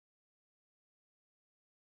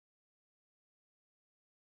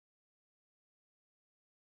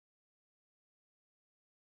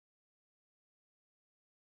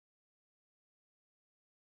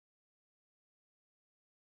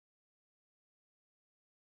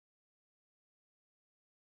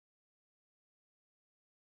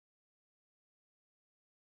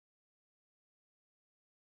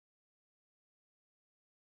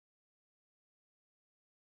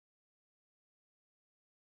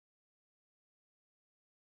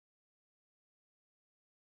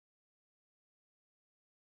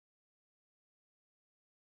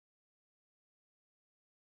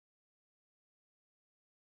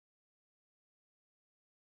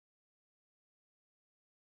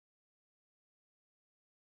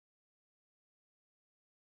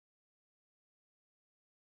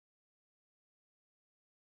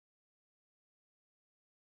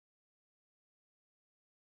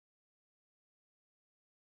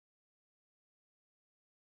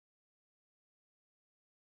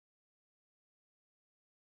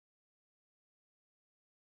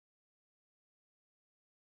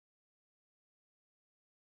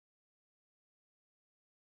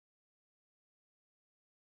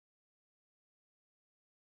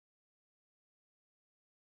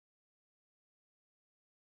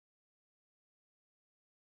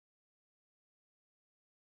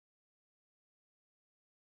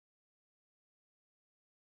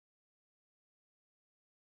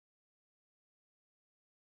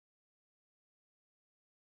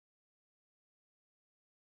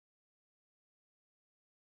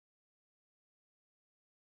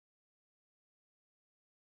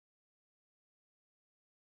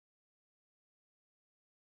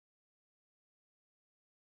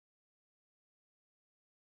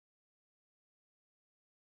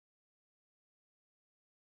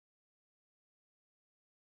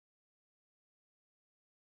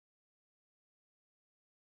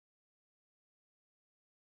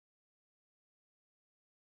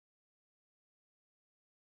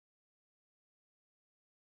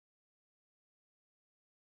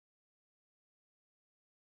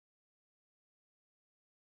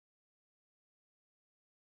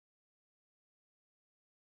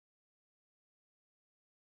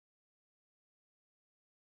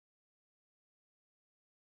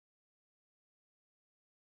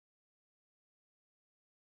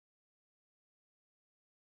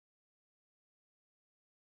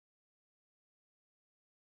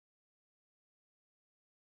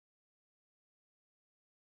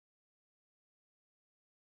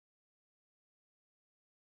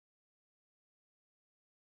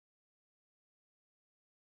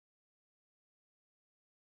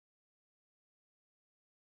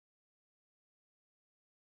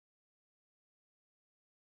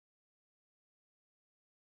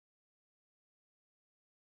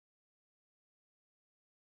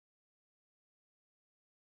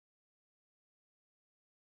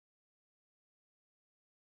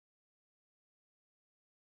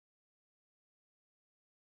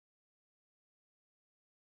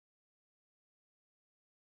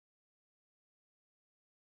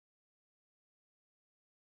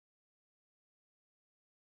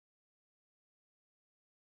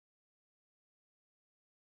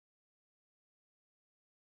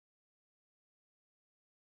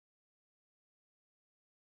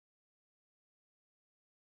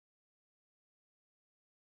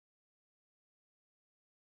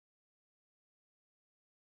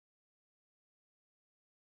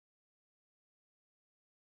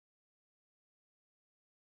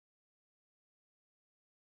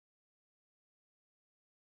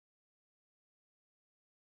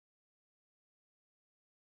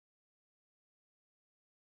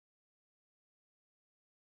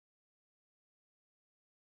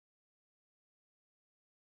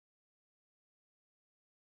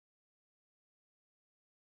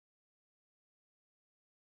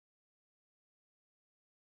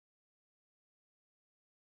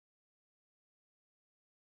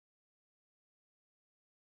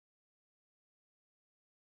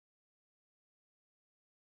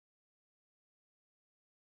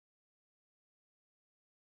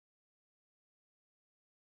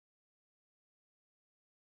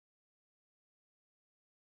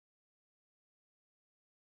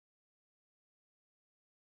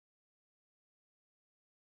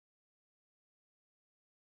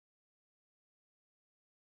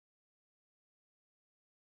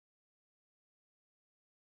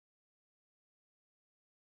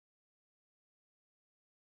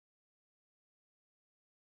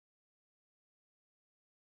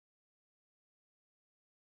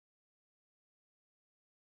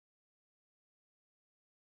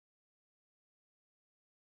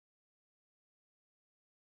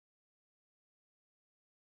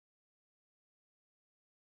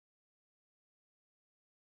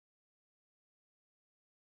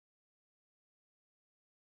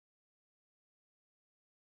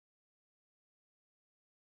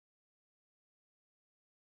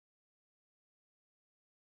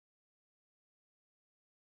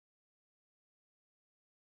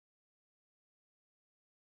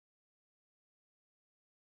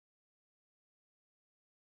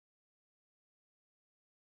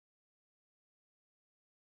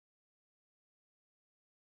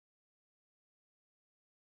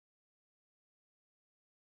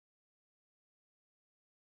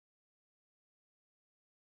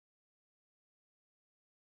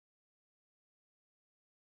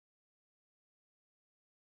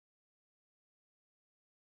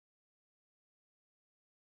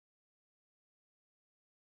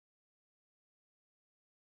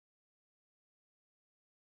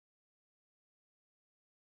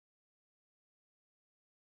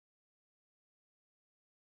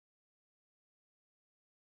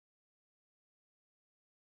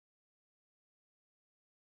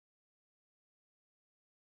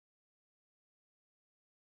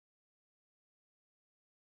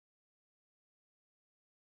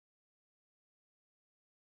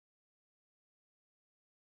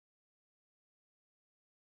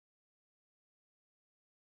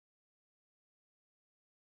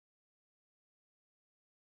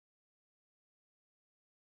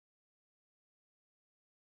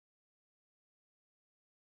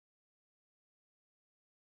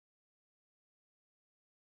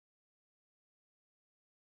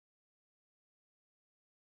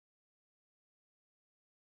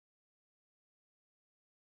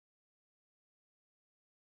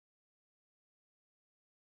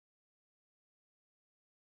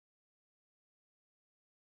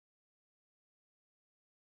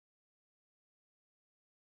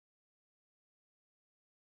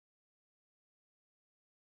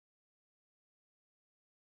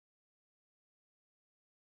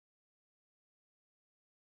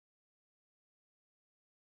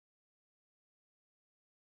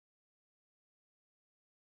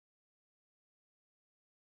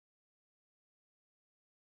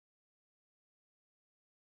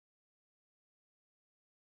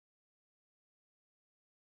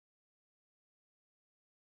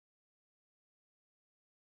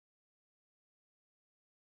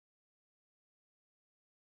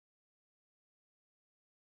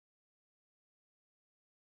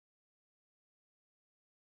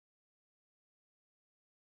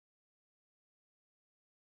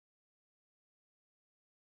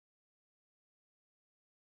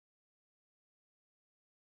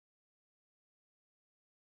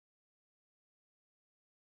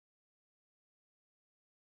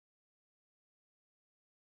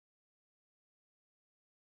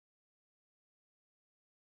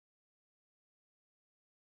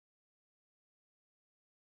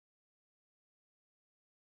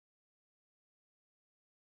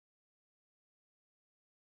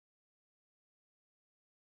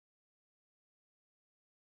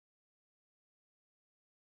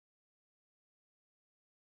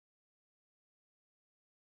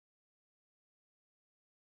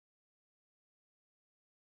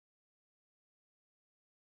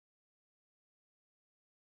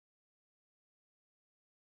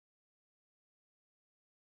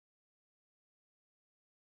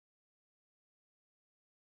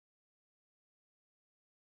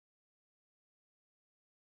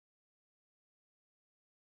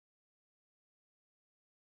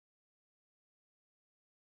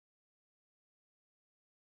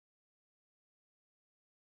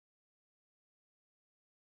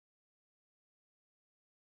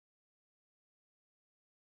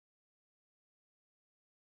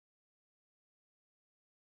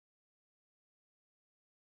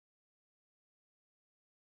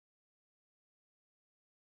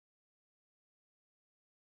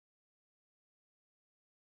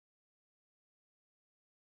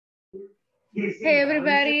Hey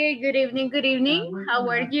everybody, good evening, good evening. How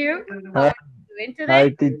are you? How Hi, are you doing hi,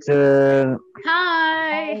 today? teacher. Hi,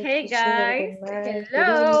 Hi, hey teacher. guys. Good night. Good evening.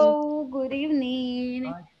 Hello, good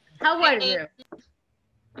evening. How are you?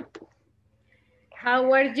 How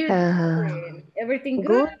are you doing? Everything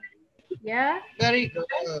good? Good. Yeah? Very good.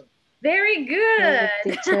 Very Good,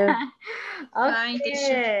 good. teacher. Fine, teacher.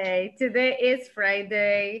 Okay, today is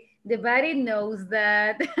Friday. The body knows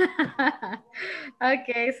that.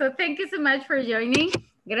 Okay, so thank you so much for joining.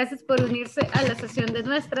 Gracias por unirse a la sesión de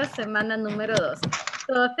nuestra semana número 2.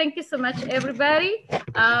 So thank you so much, everybody.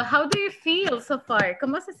 How do you feel so far?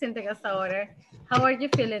 ¿Cómo se sienten hasta ahora? How are you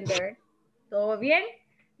feeling there? ¿Todo bien?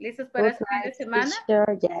 ¿Listos para Good su fin de night, semana?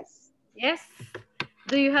 teacher. Yes. Yes.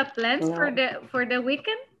 Do you have plans for No. the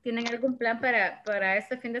weekend? ¿Tienen algún plan para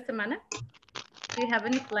este fin de semana? Do you have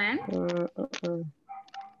any plan? Mm.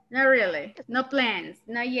 Not really. No plans.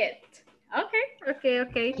 Not yet. Okay.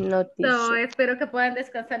 No, So, teacher. espero que puedan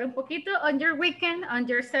descansar un poquito on your weekend, on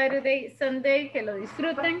your Saturday, Sunday, que lo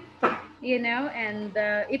disfruten, you know, and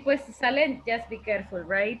y pues si salen, just be careful,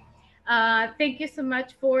 right? Thank you so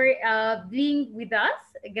much for being with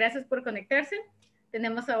us. Gracias por conectarse.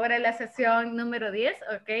 Tenemos ahora la sesión número 10,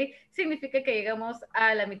 ok. Significa que llegamos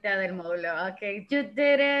a la mitad del módulo, ok. You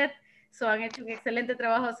did it. So, han hecho un excelente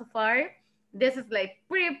trabajo so far. This is like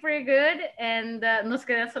pretty good, and nos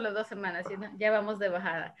quedan solo 2 semanas, you know? Ya vamos de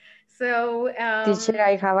bajada. So, Teacher,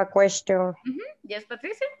 I have a question. yes,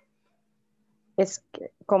 Patricia. Es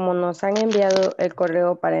que como nos han enviado el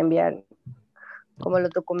correo para enviar como los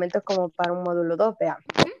documentos como para un módulo 2, vean.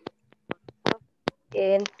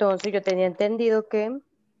 Entonces yo tenía entendido que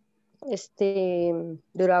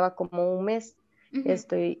duraba como un mes.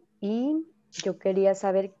 Y yo quería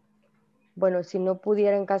saber, bueno, si no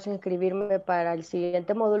pudiera en caso inscribirme para el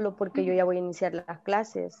siguiente módulo porque yo ya voy a iniciar las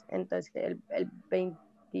clases. Entonces el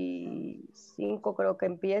 25 creo que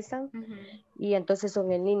empiezan y entonces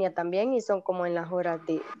son en línea también y son como en las horas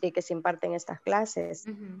de que se imparten estas clases.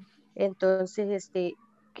 Entonces,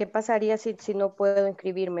 ¿qué pasaría si no puedo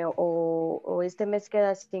inscribirme o este mes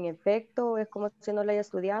queda sin efecto? ¿Es como si no lo haya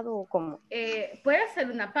estudiado o cómo? Puede hacer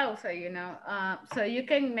una pausa, you know, so you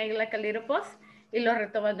can make like a little pause y lo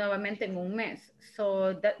retomas nuevamente en un mes.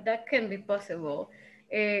 So that can be possible.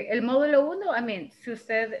 El módulo 1, I mean, si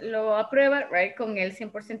usted lo aprueba, right, con el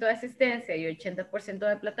 100% de asistencia y 80%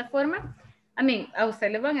 de plataforma, I mean, a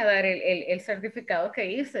usted le van a dar el certificado que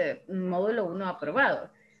dice módulo 1 aprobado.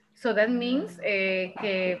 So that means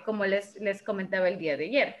que, como les comentaba el día de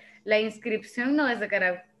ayer, la inscripción no es de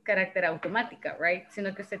carácter automática, right?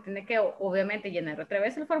 Sino que usted tiene que, obviamente, llenar otra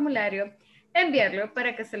vez el formulario, enviarlo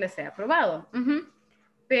para que se le sea aprobado.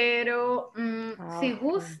 Pero si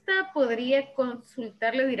gusta, podría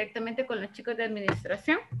consultarlo directamente con los chicos de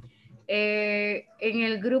administración. En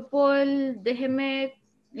el grupo, déjeme,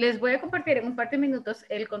 les voy a compartir en un par de minutos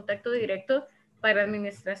el contacto directo para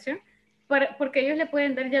administración, porque ellos le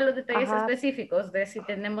pueden dar ya los detalles específicos de si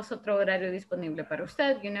tenemos otro horario disponible para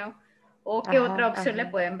usted, you know, o qué otra opción le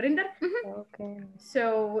pueden brindar.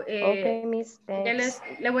 So, Okay, Miss, ya thanks.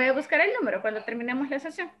 le voy a buscar el número cuando terminemos la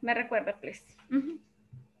sesión. Me recuerda, please.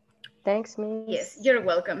 Thanks, Miss. Yes, you're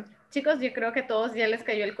welcome. Chicos, yo creo que a todos ya les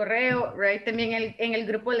cayó el correo, right? También en el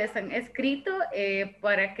grupo les han escrito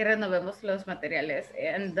para que renovemos los materiales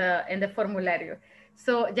en el formulario.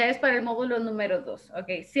 So, ya es para el módulo número 2,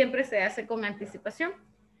 ¿ok? Siempre se hace con anticipación.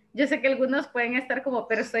 Yo sé que algunos pueden estar como,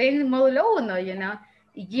 pero estoy en el módulo 1, you know?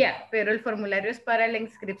 Y ya, pero el formulario es para la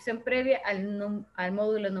inscripción previa al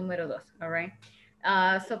módulo número 2, all right?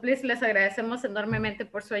 So, please, les agradecemos enormemente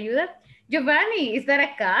por su ayuda. Giovanni, is that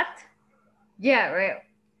a cat? Yeah, right.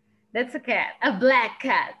 That's a cat. A black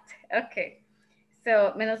cat. Okay.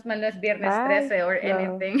 So, menos mal no es viernes 13 or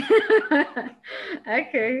anything.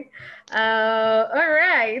 Okay. All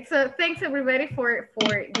right. So, thanks everybody for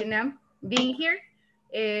you know, being here.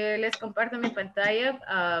 Les comparto mi pantalla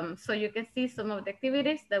so you can see some of the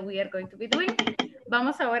activities that we are going to be doing.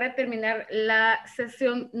 Vamos ahora a terminar la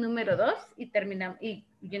sesión número 2 y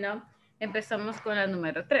you know, empezamos con la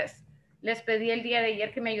número 3. Les pedí el día de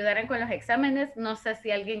ayer que me ayudaran con los exámenes. No sé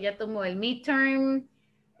si alguien ya tomó el midterm,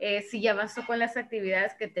 si ya avanzó con las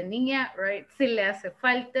actividades que tenía, right? Si le hace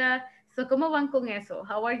falta. So, ¿cómo van con eso?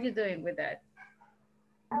 How are you doing with that?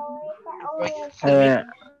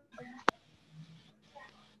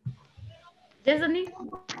 Destiny?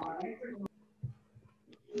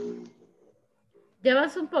 ¿Ya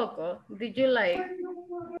avanzó un poco? Did you like?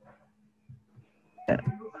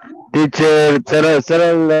 Teacher,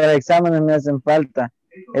 solo los exámenes me hacen falta.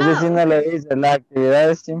 Ese sí no lo hice, las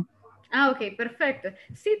actividades sí. Ah, ok, perfecto.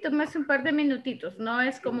 Sí, tomas un par de minutitos, no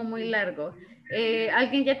es como muy largo.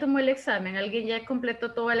 ¿Alguien ya tomó el examen? ¿Alguien ya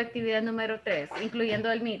completó toda la actividad número 3,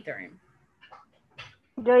 incluyendo el midterm?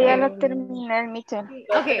 Yo ya lo terminé el midterm.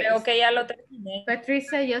 Ok. Creo que ya lo terminé.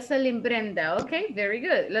 Patricia, Jocelyn, Brenda. Ok, very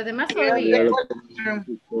good. Los demás Ya todavía. lo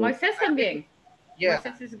Moisés también. Yeah.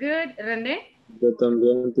 Moisés is good. René. Yo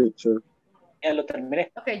también, teacher. Ya lo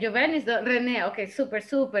terminé. Ok, Giovanni is done. René. Ok,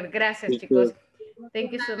 súper. Gracias, Teacher. chicos.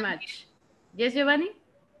 Thank you so much. Yes, Giovanni?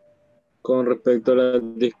 Con respecto a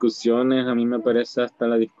las discusiones, a mí me parece hasta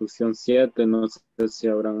la discusión 7, no sé si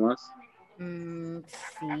habrá más.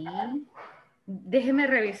 Sí. Déjenme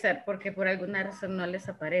revisar porque por alguna razón no les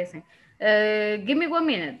aparecen. Give me 1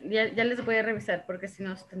 minute. Ya les voy a revisar porque si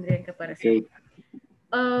no tendrían que aparecer. Okay.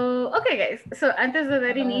 Ok, guys. So, antes de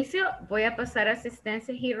dar inicio, voy a pasar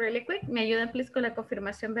asistencia here really quick. ¿Me ayudan, please, con la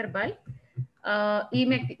confirmación verbal? Y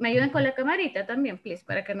me ayudan con la camarita también, please,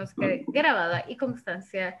 para que nos quede grabada y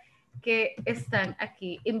constancia que están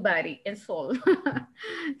aquí in body and soul.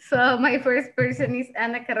 So, my first person is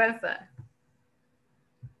Ana Carranza.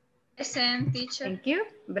 Present, teacher. Thank you.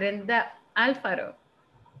 Brenda Alfaro.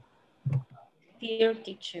 Dear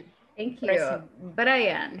teacher. Thank you. Present.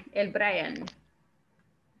 Brian, el Brian.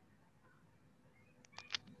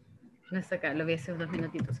 No está acá, lo vi hace unos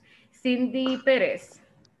minutitos. Cindy Pérez.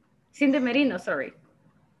 Cindy Merino, sorry.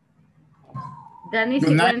 Danny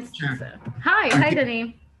Good night, Sigüenza. Hi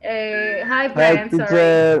Danny. Hi Brian, Hi, sorry.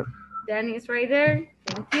 teacher. Danny is right there.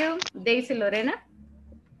 Thank you. Daisy Lorena.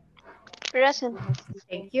 Present.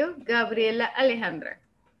 Thank you. Gabriela Alejandra.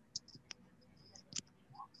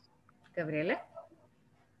 Gabriela.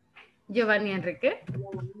 Giovanni Enrique.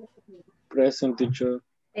 Present, teacher.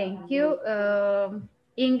 Thank you.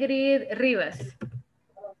 Ingrid Rivas.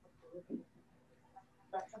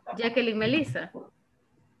 Jacqueline Melissa.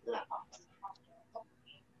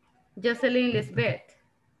 Jocelyn Lisbeth.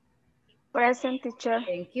 Present, teacher.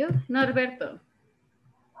 Thank you. Norberto.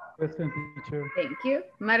 Present, teacher. Thank you.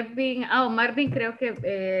 Marvin, Marvin creo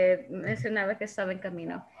que mencionaba que estaba en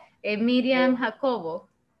camino. Miriam Jacobo.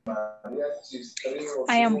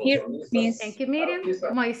 I am here, miss. Thank you, Miriam.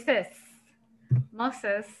 Moisés.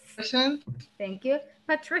 Moses. Present. Thank you.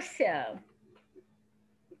 Patricia.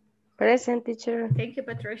 Present, teacher. Thank you,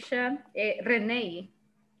 Patricia. Renee.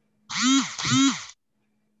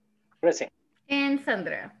 Present. And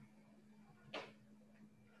Sandra.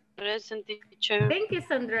 Present, teacher. Thank you,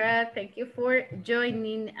 Sandra. Thank you for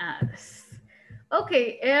joining us.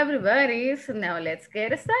 Okay, everybody, so now let's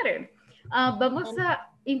get started. Vamos a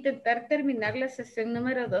intentar terminar la sesión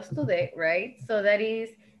número 2 today, right? So that is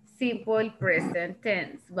simple present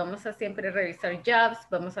tense. Vamos a siempre revisar jobs,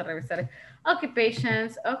 vamos a revisar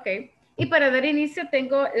occupations, okay. Y para dar inicio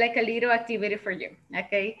tengo like a little activity for you,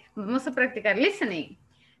 okay. Vamos a practicar listening.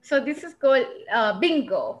 So this is called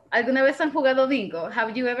bingo. ¿Alguna vez han jugado bingo?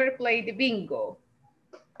 Have you ever played bingo?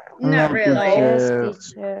 Not really. Yes,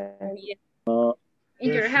 teacher.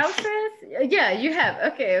 In your houses? Yeah, you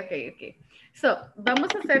have. Okay. So, vamos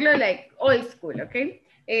a hacerlo like old school, okay?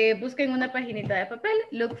 Busquen una paginita de papel,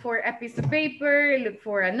 look for a piece of paper, look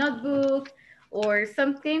for a notebook or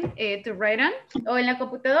something to write on. O en la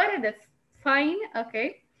computadora, that's fine,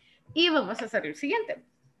 okay? Y vamos a hacer lo siguiente.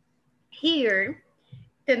 Here,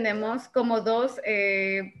 tenemos como dos,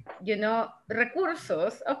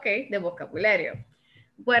 recursos, okay, de vocabulario.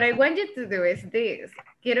 What I want you to do is this.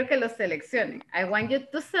 Quiero que los seleccionen. I want you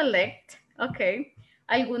to select, okay,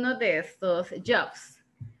 alguno de estos jobs.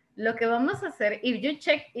 Lo que vamos a hacer, if you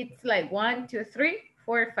check, it's like 1, 2, 3,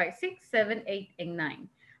 4, 5, 6, 7, 8, and 9.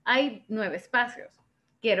 Hay 9 espacios.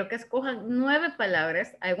 Quiero que escojan 9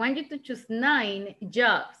 palabras. I want you to choose 9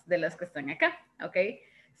 jobs de los que están acá, okay?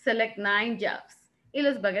 Select 9 jobs. Y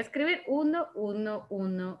los van a escribir 1, 1,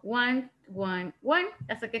 1, 1, 1, 1,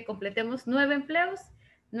 hasta que completemos 9 empleos,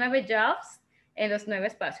 9 jobs en los 9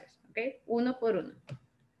 espacios, ¿ok? Uno por uno.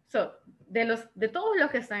 So, de todos los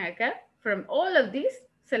que están acá, from all of these,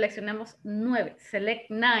 seleccionamos 9. Select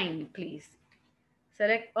 9, please.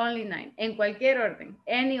 Select only 9. En cualquier orden,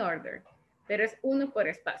 any order. Pero es uno por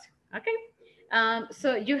espacio, ¿ok?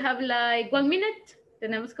 So, you have like 1 minute.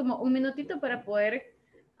 Tenemos como un minutito para poder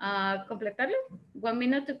completarlo. 1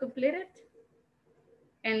 minute to complete it.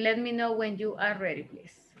 And let me know when you are ready,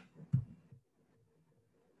 please.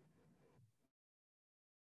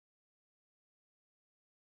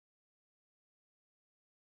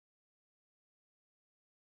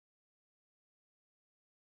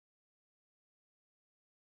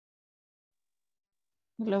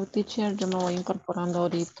 Hello, teacher. Yo me voy incorporando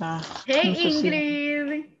ahorita. Hey, No sé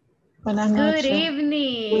Ingrid. Buenas noches. Good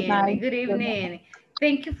evening. Good night. Good evening.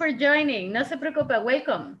 Thank you for joining. No se preocupe,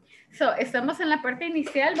 welcome. So, estamos en la parte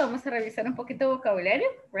inicial, vamos a revisar un poquito de vocabulario,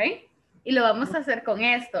 right? Y lo vamos a hacer con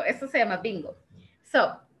esto. Esto se llama bingo.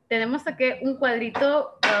 So, tenemos aquí un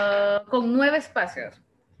cuadrito con 9 espacios.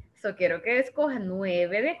 So, quiero que escoja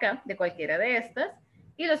 9 de acá, de cualquiera de estas,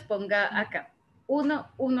 y los ponga acá. Uno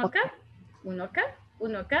acá, uno acá,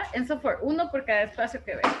 uno acá, and so forth. Uno por cada espacio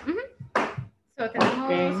que ve. So,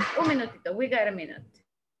 tenemos un minutito. We got a minute.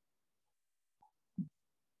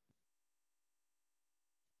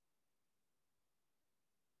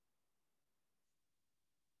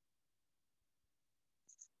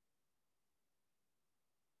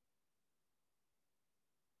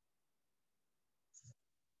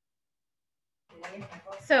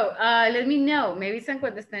 So, let me know. Me avisan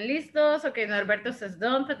cuando estén listos. Ok, Norberto says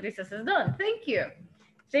done. Patricia says done. Thank you.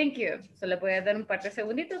 Thank you. Solo voy a dar un par de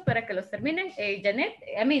segunditos para que los terminen. Janet,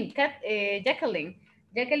 Jacqueline.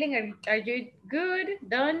 Jacqueline, are you good?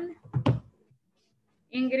 Done?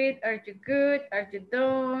 Ingrid, are you good? Are you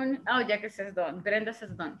done? Oh, Jackie says done. Brenda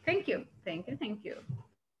says done. Thank you. Thank you. Thank you.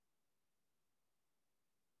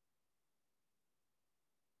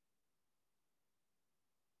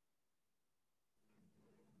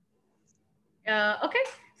 Okay,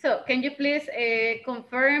 so can you please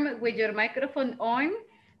confirm with your microphone on?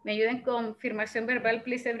 ¿Me ayuden con confirmación verbal,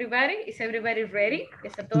 please, everybody? Is everybody ready?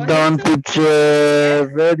 ¿Está todo Done, listo? teacher.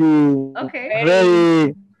 Ready. Okay.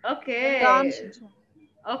 Ready. Okay. Done.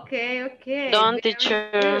 Okay, okay. Done, Very teacher.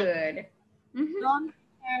 good. Done.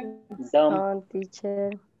 Done,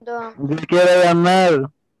 teacher. Done. Yo quiero ganar.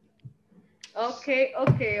 Okay,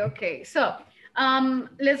 okay, okay. So,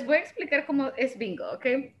 les voy a explicar cómo es bingo,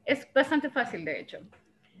 okay? Es bastante fácil, de hecho.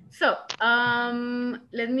 So,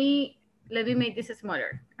 let me make this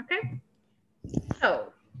smaller, okay?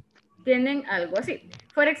 So, tienen algo así.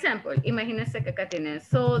 For example, imagínense que acá tienen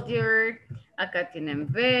soldier, acá tienen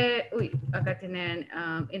vet, acá tienen,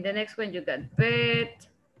 in the next one you got vet,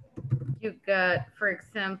 you got, for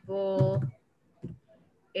example,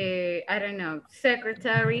 I don't know,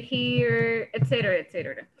 secretary here, etcétera,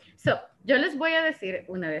 etcétera. So, yo les voy a decir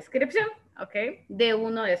una descripción, ¿ok? De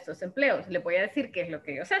uno de estos empleos. Les voy a decir qué es lo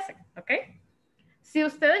que ellos hacen, ¿ok? Si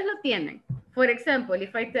ustedes lo tienen, for example,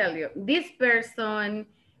 if I tell you, this person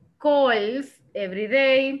calls every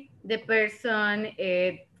day, the person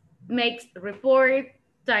makes report,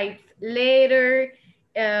 types later,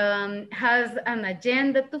 has an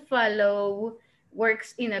agenda to follow,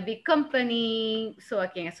 works in a big company. So, ¿a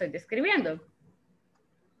quién estoy describiendo?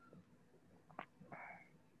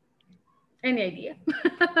 Any idea?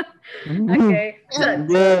 Okay. So,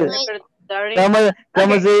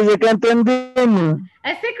 ¿Cómo se dice que entendimos?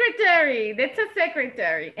 a secretary, that's a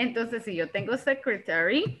secretary. Entonces, si yo tengo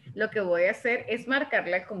secretary, lo que voy a hacer es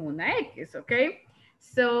marcarla como una X, ¿ok?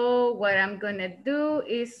 So, what I'm gonna do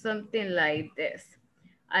is something like this.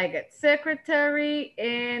 I got secretary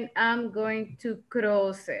and I'm going to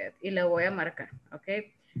cross it. Y la voy a marcar, ¿ok?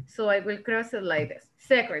 So, I will cross it like this.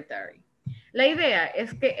 Secretary. La idea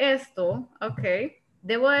es que esto, ¿ok?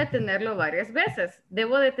 Debo de tenerlo varias veces.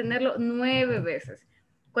 Debo de tenerlo 9 veces.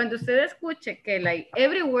 Cuando usted escuche que like,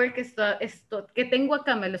 every word que tengo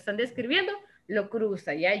acá me lo están describiendo, lo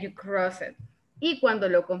cruza, ¿ya? You cross it. Y cuando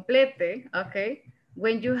lo complete, ¿ok?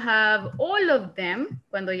 When you have all of them,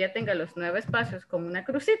 cuando ya tenga los 9 espacios con una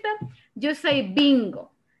crucita, you say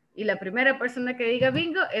bingo. Y la primera persona que diga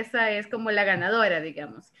bingo, esa es como la ganadora,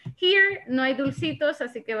 digamos. Here no hay dulcitos,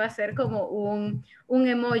 así que va a ser como un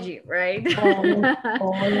emoji, right?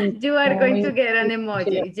 You are going to get an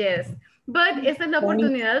emoji, yes. But esta es la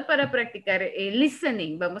oportunidad para practicar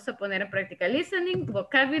listening. Vamos a poner en práctica listening,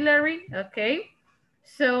 vocabulary, ok.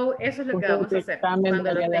 So, eso es lo que vamos a hacer.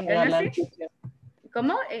 Cuando lo tengan así.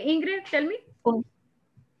 ¿Cómo? Ingrid, tell me.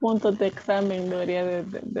 Puntos de examen debería de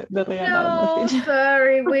No, regalarnos.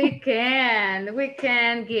 sorry, we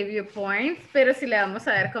can give you points, pero sí le vamos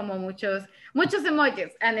a dar como muchos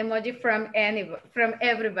emojis, an emoji from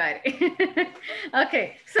everybody.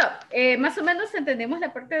 Okay, so, más o menos entendimos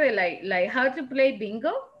la parte de like how to play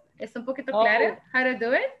bingo. ¿Está un poquito clara? How to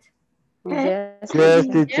do it? Yes,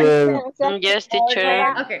 teacher. Yes,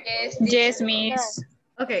 teacher. Okay. Yes, miss.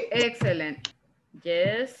 Okay, excellent.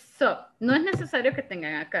 Yes, so, no es necesario que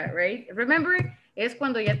tengan acá, right? Remember, es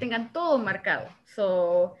cuando ya tengan todo marcado.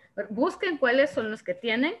 So, busquen cuáles son los que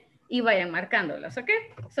tienen y vayan marcándolos, ¿ok?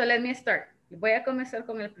 So, let me start. Voy a comenzar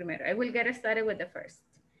con el primero. I will get started with the first.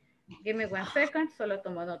 Give me 1 second, solo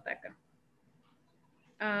tomo nota acá.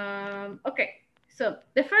 Okay, so,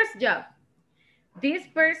 the first job. This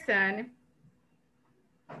person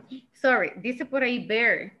Sorry, dice por ahí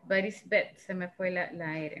bear, but it's bet. Se me fue la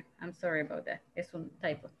R. I'm sorry about that. Es un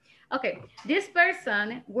typo. Okay, this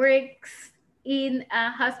person works in a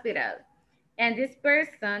hospital, and this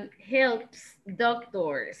person helps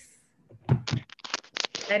doctors.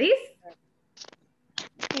 That is?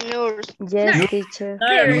 Nurse. Yes, Nurse. teacher.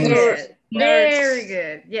 Very good. Nurse. Very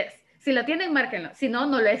good. Yes. Si lo tienen, márquenlo. Si no,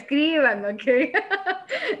 no lo escriban, okay?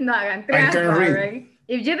 No hagan trampa, right?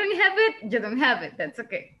 If you don't have it, you don't have it. That's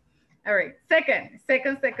okay. All right. Second.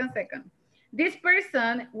 This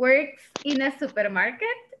person works in a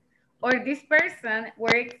supermarket, or this person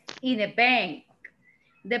works in a bank.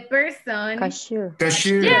 The person... Cashier.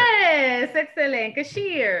 Cashier. Yes, excellent.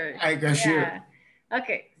 Cashier. Ay, cashier. Yeah. Ok,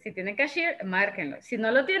 si tienen cashier, márquenlo. Si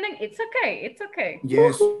no lo tienen, it's okay, it's okay.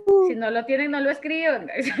 Yes. Si no lo tienen, no lo escriban.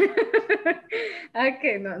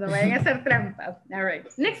 Ok, no vayan a hacer trampa. All right,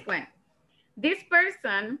 next one. This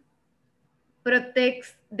person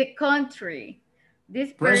protects the country.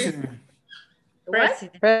 This person...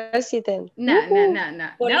 President. What? President. No.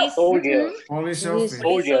 Police. Soldier. Police Yes.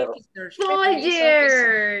 officer.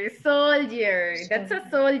 Soldier. That's a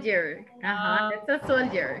soldier. That's a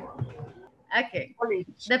soldier. Okay.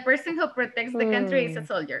 The person who protects the country is a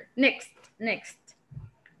soldier. Next.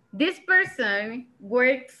 This person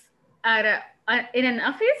works at in an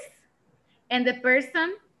office, and the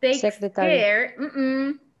person takes Secretary. care.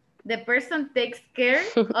 The person takes care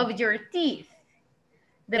of your teeth.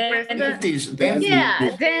 The person. Dentist.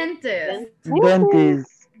 Yeah, dentist.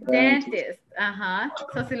 Dentist.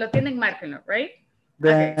 So si lo tienen, márquenlo, right?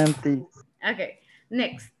 Dentist. Okay.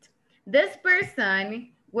 Next. This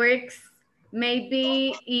person works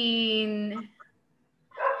maybe in...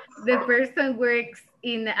 The person works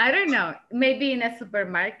in, I don't know, maybe in a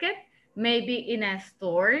supermarket, maybe in a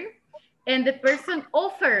store, and the person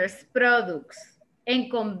offers products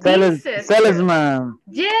and convinces... Salesman.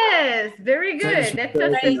 Yes, very good. That's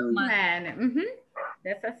a Salesman. salesman.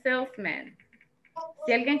 That's a salesman.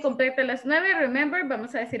 Si alguien completa las 9, remember,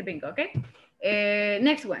 vamos a decir bingo, okay?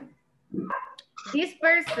 Next one. This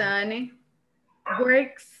person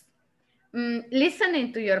works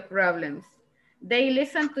listening to your problems. They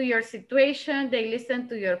listen to your situation, they listen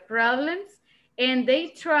to your problems, and they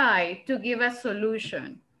try to give a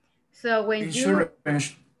solution. So when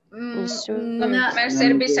Insurance. Customer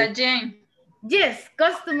service agent. Yes,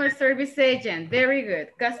 customer service agent. Very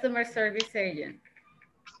good. Customer service agent.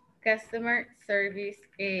 Customer service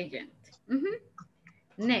agent.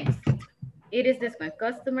 Next. It is this one.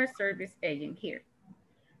 Customer service agent here.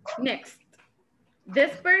 Next.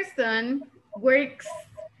 This person works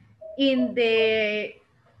in the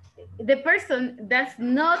person does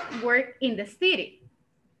not work in the city.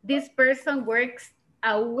 This person works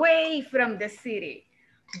away from the city.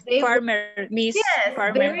 Farmer, Miss. Yes,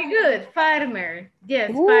 Farmer. very good. Farmer.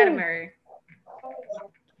 Yes, farmer.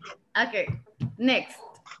 Okay, next.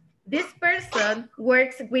 This person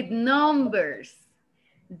works with numbers.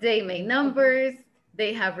 They make numbers,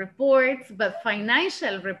 they have reports, but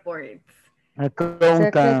financial reports.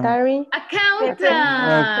 Secretary. Accountant.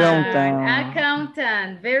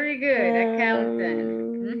 Very good.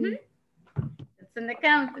 Accountant. It's an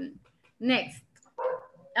accountant. Next.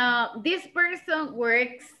 This person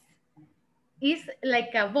is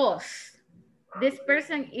like a boss. This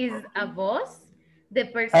person is a boss. The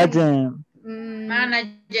person...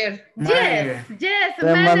 Manager. Yes, a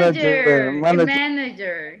manager.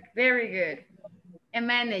 Very good. A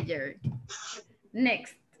manager.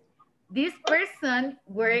 Next. This person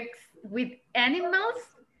works with animals,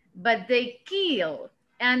 but they kill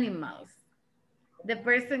animals. The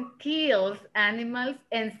person kills animals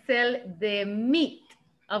and sell the meat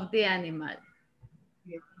of the animal.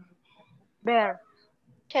 Bear.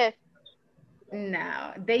 Chef.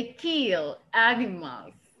 No, they kill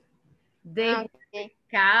animals. They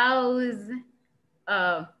cows,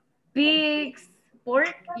 pigs,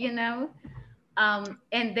 pork, you know,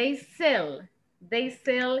 and they sell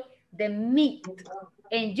the meat,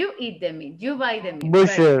 and you eat the meat, you buy the meat.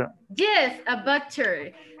 Butcher. But, yes, a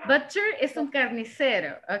butcher. Butcher is un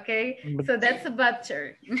carnicero, okay? So that's a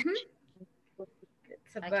butcher.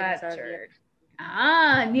 It's a butcher.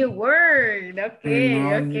 New word.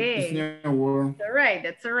 Okay. New word.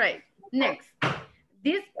 That's all right. Next.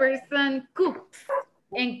 This person cooks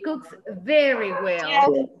and cooks very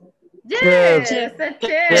well. Yes, a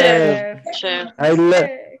chef.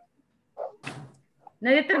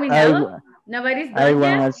 ¿Nadie ha terminado? Nobody's done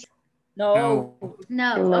yet? No.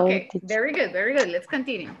 Okay, very good. Let's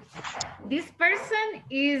continue. This person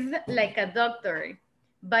is like a doctor,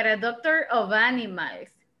 but a doctor of animals.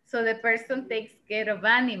 So the person takes care of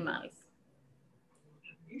animals.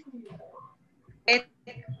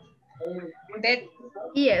 Bet.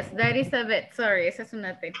 Yes, that is a bet. Sorry, esa es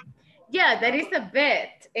una T. Yeah, that is a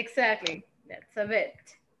bet. Exactly. That's a bet.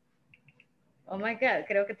 Oh my God,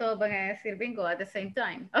 creo que todos van a decir bingo at the same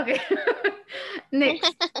time. Okay.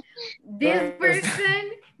 Next. This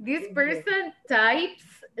person types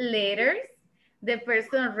letters. The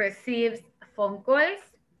person receives phone calls.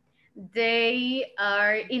 They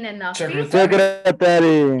are in an office.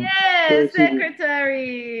 Secretary. Yes,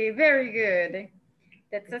 secretary. Very good.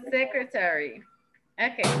 That's a secretary.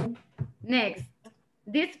 Okay. Next.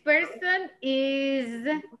 This person is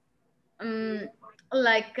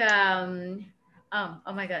like,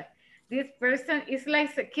 oh my God. This person is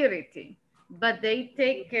like security, but they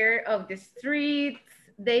take care of the streets.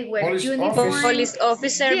 They wear uniforms. Police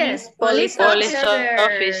officer. Yes, Police officer.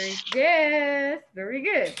 office. Yes, very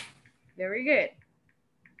good. Very good.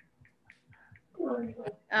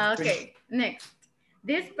 Okay, next.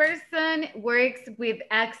 This person works with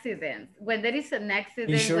accidents. When there is an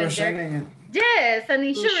accident, Insurance agent. yes, an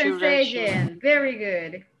insurance Insurance agent. Very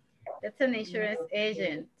good. That's an insurance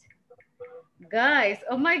agent. Guys,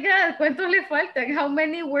 oh my God, ¿cuántos le faltan? How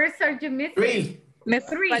many words are you missing? Three. Me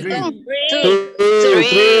faltan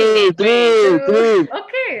Three.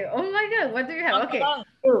 Okay, oh my God, what do you have? Okay.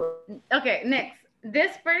 Okay, next.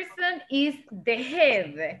 This person is the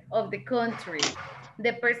head of the country.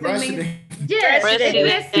 The person President. means, yes, President.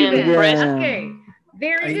 president. President. Okay,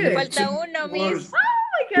 very good. falta uno, miss.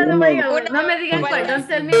 Oh my God. No me digan cuál. Don't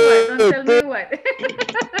tell me what. Don't tell me what.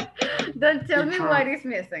 Don't tell me what is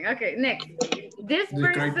missing. Okay, next. This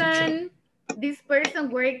person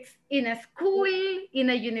works in a school, in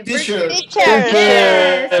a university. Teacher.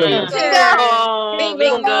 Yes, teacher. Oh,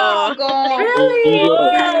 bingo. Really?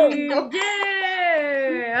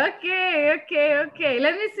 Yeah. Okay.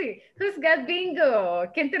 Let me see. Who's got bingo?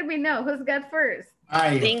 ¿Quién terminó? Who's got first?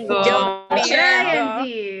 Bingo. Brian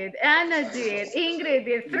did, Anna did, Ingrid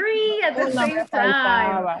did, 3 at the same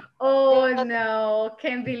time. Oh no,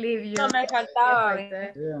 can't believe you. No me faltaba.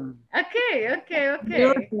 Okay.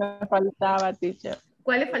 Yours me faltaba, teacher.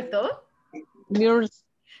 ¿Cuál le faltó? Yours.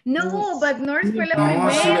 No, but Norse fue la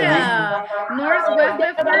primera. Norse was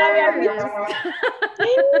the first.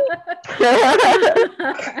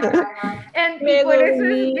 And por eso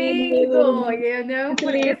es bingo, you know,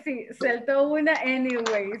 porque sí, saltó una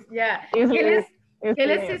anyways, ya. ¿Qué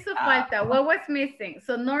les hizo falta? What was missing?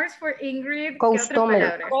 So Norse for Ingrid, ¿qué otra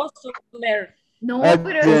palabra? Customer. No,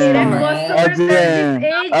 pero era customer service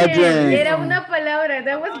agent. Era una palabra.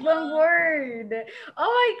 That was one word.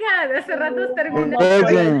 Oh my God. Hace rato terminó. No puede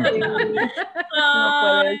ser.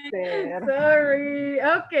 Sorry.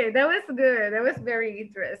 Okay, that was good. That was very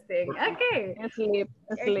interesting. Okay. Sleep.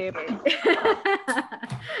 Okay.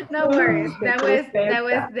 No worries. That was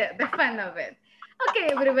the fun of it. Okay,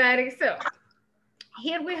 everybody. So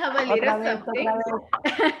here we have a little something.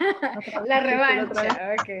 La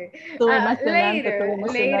revancha, okay.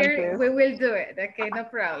 Later we will do it, okay, no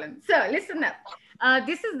problem. So listen up.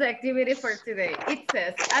 This is the activity for today. It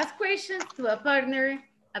says, ask questions to a partner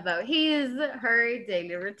about his, her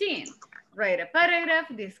daily routine. Write a paragraph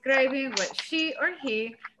describing what she or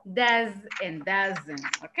he does and doesn't,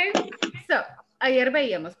 okay? So, ayer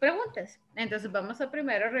veíamos preguntas. Entonces vamos a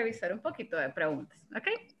primero revisar un poquito de preguntas,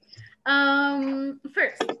 okay?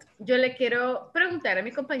 First, yo le quiero preguntar a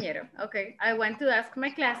mi compañero, okay, I want to ask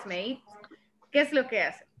my classmate, ¿qué es lo que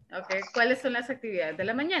hace? Okay, ¿cuáles son las actividades de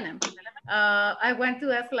la mañana? I want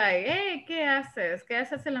to ask like, hey, ¿qué haces? ¿Qué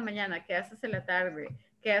haces en la mañana? ¿Qué haces en la tarde?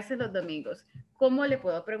 ¿Qué haces los domingos? ¿Cómo le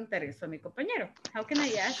puedo preguntar eso a mi compañero? How can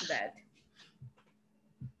I ask that?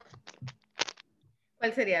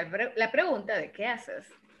 ¿Cuál sería la pregunta de qué haces?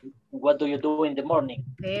 What do you do in the morning?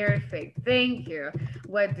 Perfect. Thank you.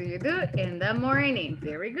 What do you do in the morning?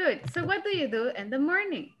 Very good. So what do you do in the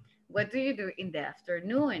morning? What do you do in the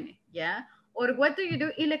afternoon? Yeah. Or what do you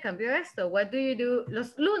do? Y le cambio esto. What do you do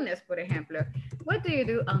los lunes, por ejemplo? What do you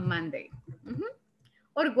do on Monday?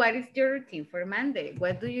 Or what is your routine for Monday?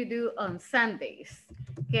 What do you do on Sundays?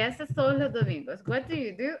 ¿Qué haces todos los domingos? What do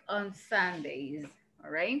you do on Sundays? All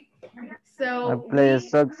right. So I play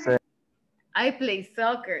soccer. I play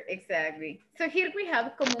soccer, exactly. So here we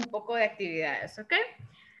have como un poco de actividades, ¿ok?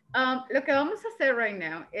 Lo que vamos a hacer right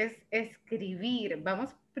now es escribir.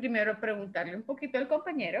 Vamos primero a preguntarle un poquito al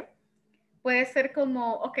compañero. Puede ser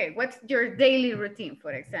como, okay, what's your daily routine,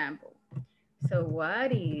 for example? So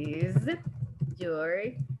what is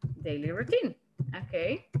your daily routine?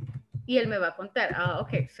 Okay. Y él me va a contar,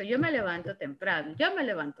 ok, so yo me levanto temprano, yo me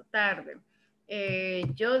levanto tarde,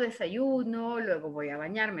 yo desayuno, luego voy a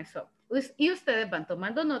bañarme, y ustedes van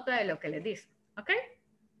tomando nota de lo que les dicen, ¿ok?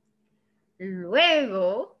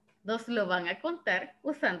 Luego nos lo van a contar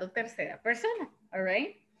usando tercera persona, all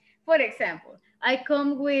right? For example, I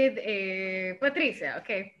come with Patricia,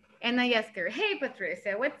 okay? And I ask her, hey,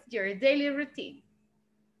 Patricia, what's your daily routine?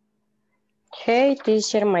 Hey,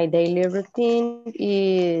 teacher, my daily routine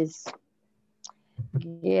is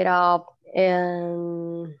get up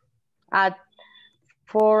and at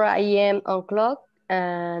 4 a.m. on clock,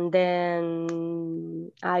 and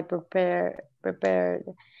then I prepare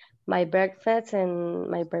my breakfast and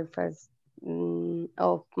my breakfast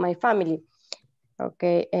of my family.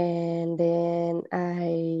 Okay, and then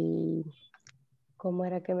 ¿cómo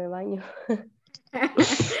era que me baño?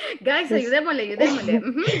 Guys, ayudémosle.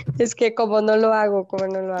 Es que como no lo hago.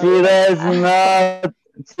 She does not.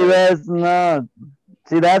 She does not.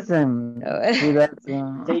 She doesn't. She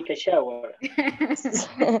doesn't. Take a shower.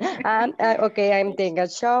 Okay, I'm taking a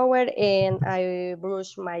shower and I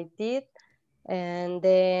brush my teeth, and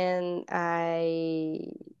then I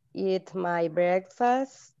eat my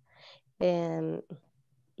breakfast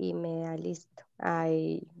y me alisto.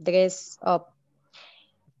 I dress up,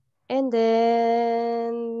 and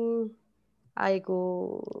then I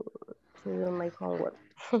go to do my homework.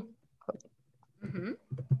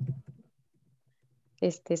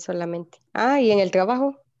 Solamente. Y en el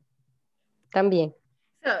trabajo también.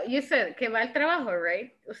 So, you said que va al trabajo,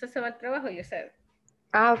 right? Usted se va al trabajo, you said.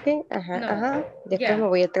 Ok, ajá. Después me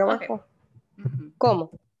voy al trabajo. Okay.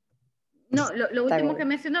 ¿Cómo? No, lo último que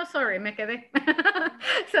mencionó, sorry, me quedé.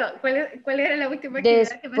 So, ¿cuál era la última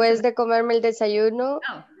actividad que mencionó? Después de comerme el desayuno,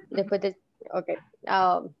 okay.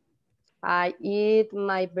 I eat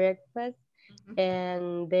my breakfast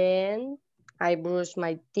and then I brush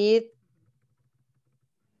my teeth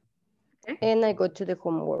and I go to the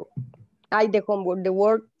homework. The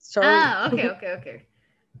work, sorry. Okay.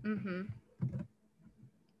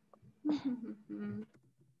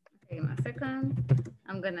 Okay, one second.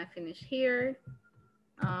 I'm gonna finish here.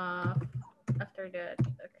 After that,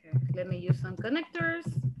 okay, let me use some connectors.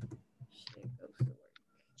 She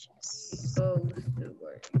goes to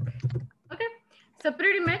work. Okay, so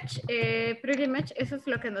pretty much eso es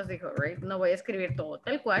lo que nos dijo, right? No voy a escribir todo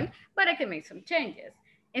tal cual para que make some changes.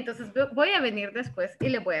 Entonces voy a venir después y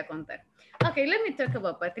le voy a contar. Okay, let me talk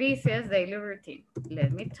about Patricia's daily routine.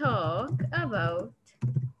 Let me talk about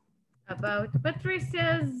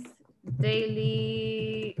Patricia's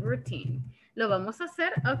daily routine. Lo vamos a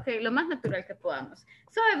hacer, okay, lo más natural que podamos.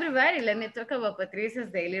 So everybody, let me talk about Patricia's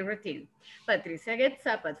daily routine. Patricia gets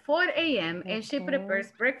up at 4 a.m. and she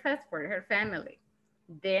prepares breakfast for her family.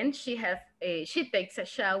 Then she takes a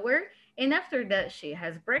shower, and after that she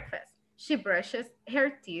has breakfast. She brushes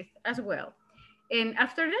her teeth as well. And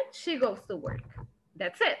after that, she goes to work.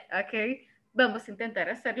 That's it, okay? Vamos a intentar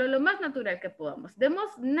hacerlo lo más natural que podamos. The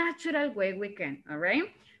most natural way we can, all right?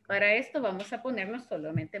 Para esto vamos a ponernos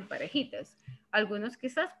solamente en parejitas. Algunos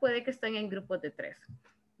quizás puede que estén en grupos de 3.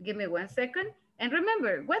 Give me 1 second. And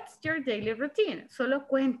remember, what's your daily routine? Solo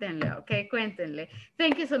cuéntenle, ok, cuéntenle.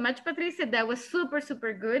 Thank you so much, Patricia. That was super,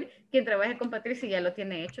 super good. Quien trabaje con Patricia ya lo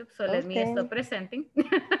tiene hecho. So let me stop presenting.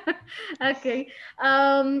 Ok.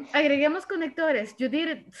 Agreguemos conectores. You did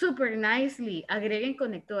it super nicely. Agreguen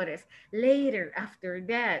conectores. Later, after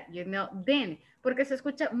that, you know, then. Porque se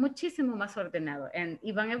escucha muchísimo más ordenado.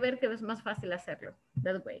 Y van a ver que es más fácil hacerlo.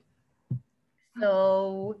 That way.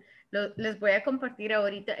 So, les voy a compartir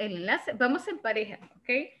ahorita el enlace. Vamos en pareja, ¿ok?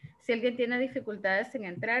 Si alguien tiene dificultades en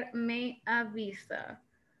entrar, me avisa.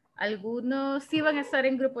 Algunos sí van a estar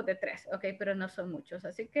en grupos de 3, ¿ok? Pero no son muchos.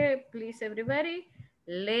 Así que, please, everybody,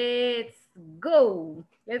 let's go.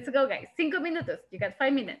 Let's go, guys. 5 minutos. You got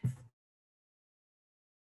 5 minutes.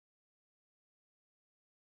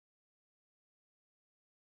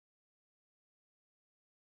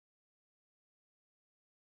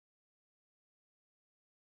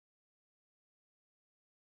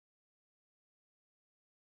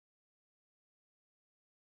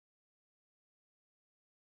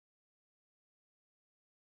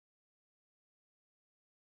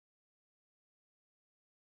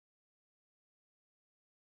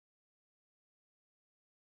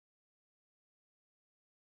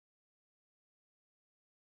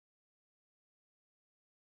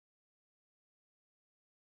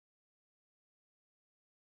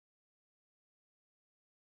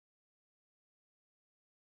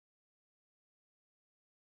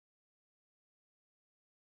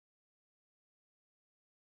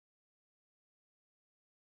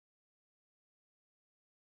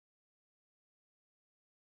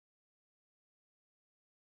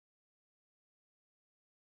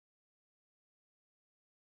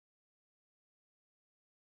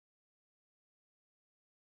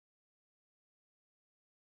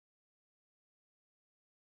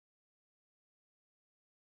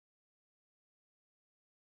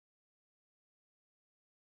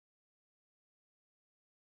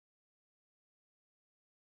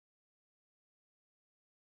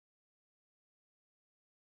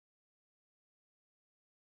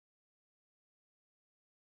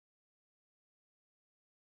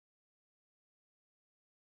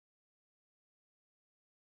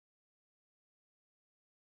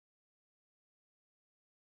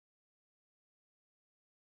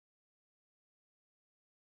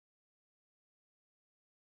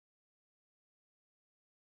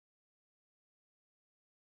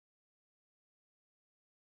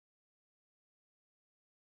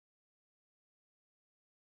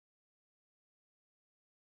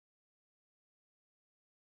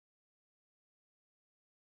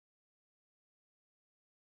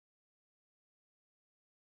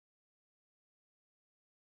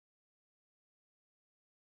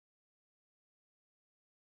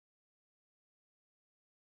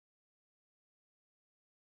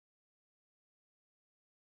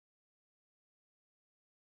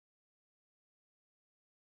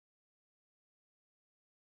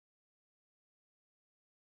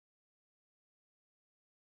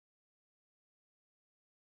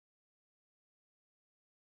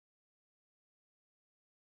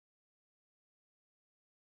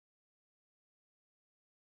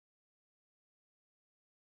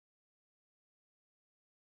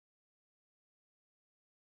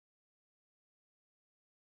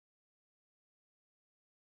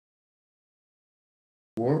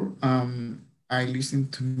 work, I listen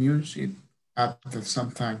to music at the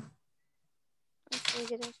same time. Okay,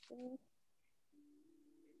 gracias.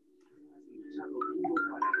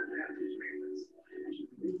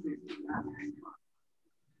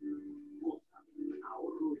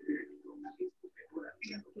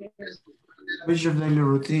 What is your daily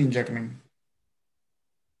routine, Jacqueline?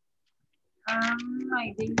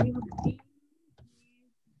 My daily routine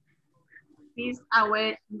is I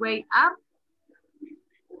wake up.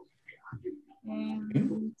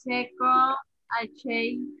 Second, I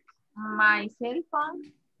check my cell phone.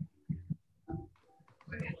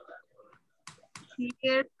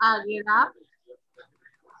 Here, I get up.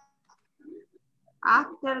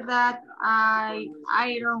 After that, I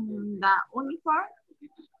iron the uniform.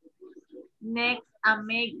 Next, I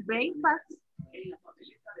make breakfast.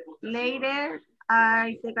 Later,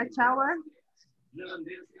 I take a shower.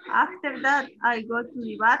 After that, I go to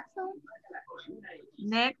the bathroom.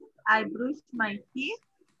 Next, I brush my teeth.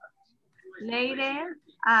 Later,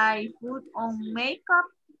 I put on makeup.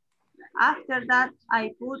 After that,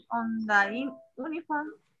 I put on the uniform.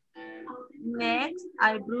 Next,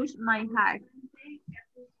 I brush my hair.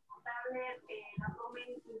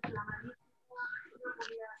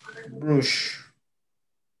 Brush.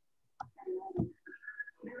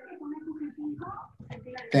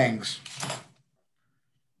 Thanks.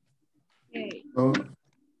 Okay. So,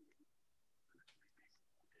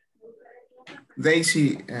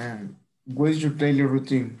 Daisy, what is your daily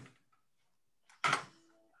routine?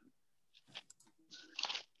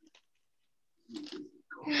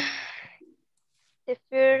 The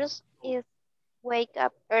first is wake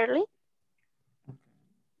up early.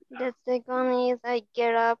 The second is I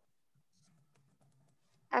get up.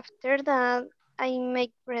 After that, I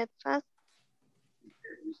make breakfast.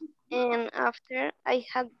 And after I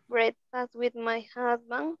had breakfast with my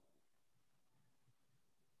husband.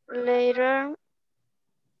 Later,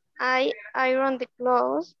 I iron the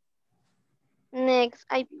clothes. Next,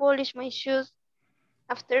 I polish my shoes.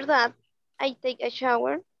 After that, I take a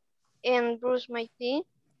shower and brush my teeth.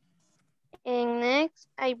 And next,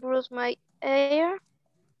 I brush my hair.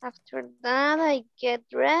 After that, I get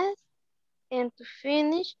dressed. And to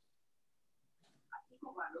finish,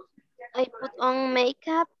 I put on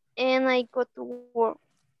makeup and I go to work.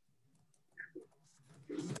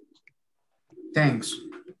 Thanks.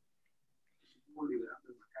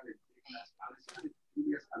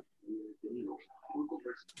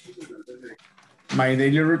 My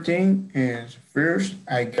daily routine is first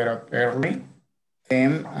I get up early,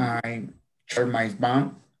 then I charge my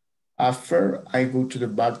phone. After I go to the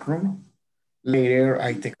bathroom. Later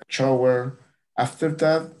I take a shower. After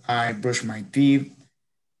that I brush my teeth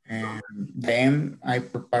and then I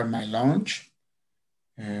prepare my lunch.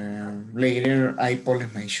 Later I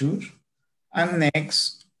polish my shoes and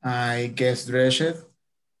next I get dressed.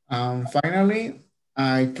 Finally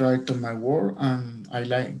I try to my work and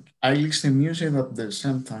I listen music at the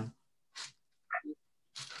same time.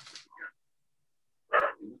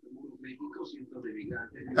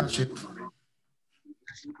 That's it.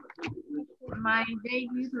 My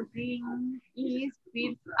daily routine is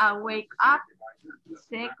first I wake up.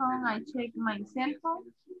 Second, I check my cell phone.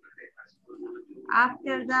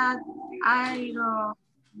 After that, I do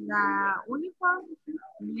the uniform.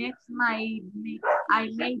 Next, I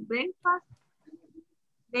make breakfast.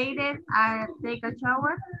 Later, I take a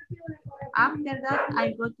shower. After that,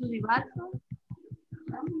 I go to the bathroom.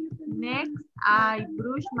 Next, I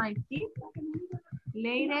brush my teeth.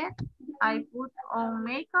 Later, I put on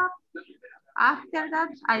makeup. After that,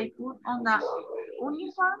 I put on the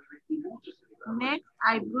uniform. Next,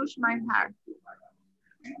 I brush my hair.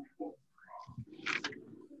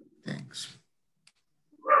 Thanks.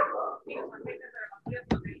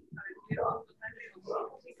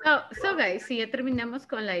 So guys, si ya terminamos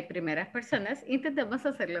con las primeras personas, intentemos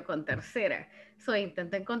hacerlo con tercera. So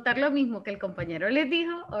intenten contar lo mismo que el compañero les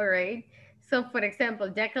dijo, alright? So for example,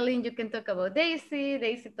 Jacqueline, you can talk about Daisy,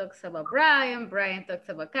 Daisy talks about Brian, Brian talks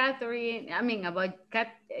about Catherine, I mean about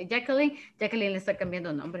Jacqueline, Jacqueline le está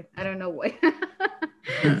cambiando nombre, I don't know why.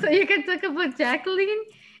 So you can talk about Jacqueline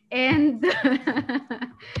and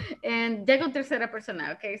and ya con tercera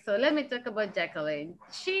persona, okay? So let me talk about Jacqueline.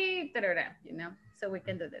 She, you know, so we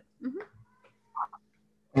can do that.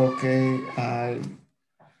 Okay,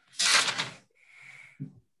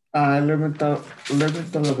 let me talk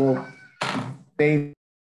about Dave.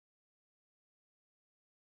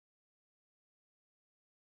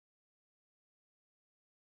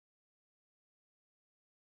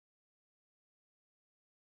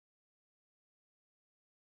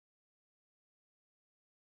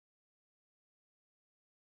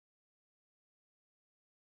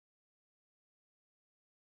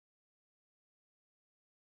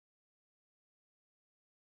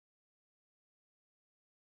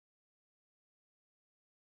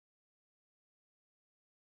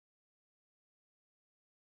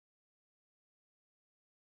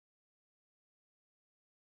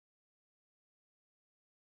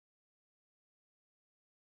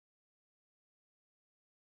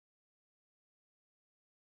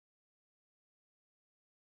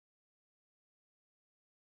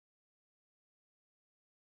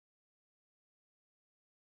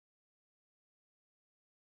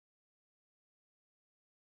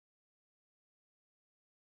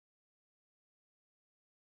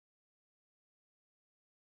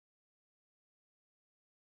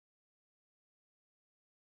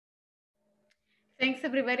 Thanks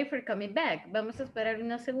everybody for coming back. Vamos a esperar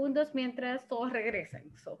unos segundos mientras todos regresan.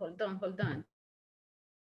 So hold on, hold on.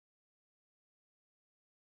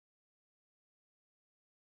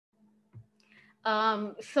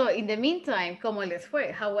 So in the meantime, ¿cómo les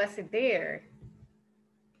fue? How was it there?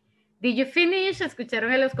 Did you finish?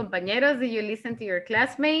 ¿Escucharon a los compañeros? Did you listen to your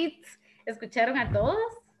classmates? ¿Escucharon a todos?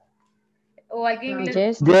 ¿O alguien les...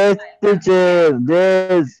 Yes, teacher.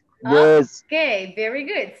 Yes. Yes. Okay, very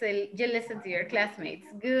good. So you listen to your classmates.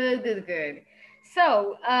 Good, good, good.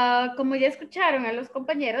 So, como ya escucharon a los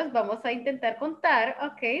compañeros, vamos a intentar contar,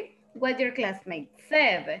 okay, what your classmates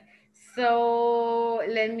said. So,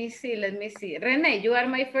 let me see, let me see. René, you are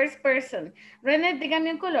my first person. René,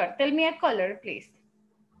 dígame un color. Tell me a color, please.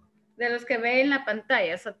 De los que ve en la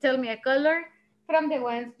pantalla. So, tell me a color from the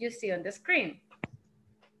ones you see on the screen.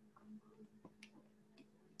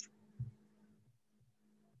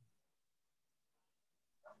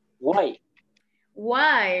 White.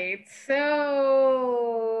 White.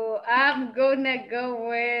 So, I'm gonna go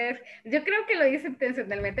with... Yo creo que lo hice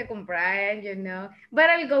intencionalmente con Brian, you know.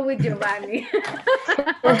 But I'll go with Giovanni.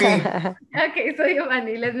 Okay. Okay, so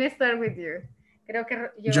Giovanni, let me start with you. Creo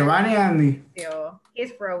que Giovanni, Andy.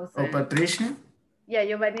 He's frozen. O Patricia. Yeah,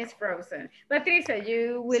 Giovanni is frozen. Patricia,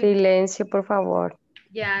 you will... Silencio, por favor.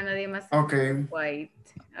 Ya, nadie más. Okay. White.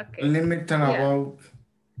 Okay. Let me tell about...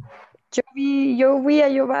 Yo vi a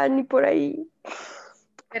Giovanni por ahí.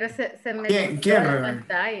 Pero se me ¿Quién, la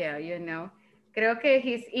pantalla, you know. Creo que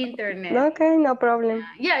his internet. Okay, no problem.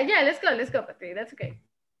 Yeah, let's go, Patri. That's okay.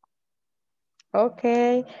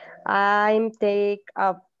 Okay, I'm take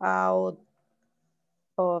up out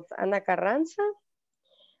of Ana Carranza.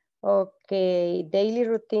 Okay, daily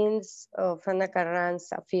routines of Ana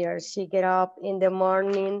Carranza. First, she get up in the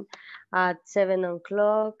morning at 7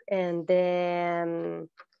 o'clock and then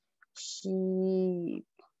she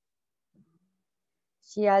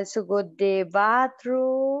also go to the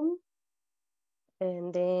bathroom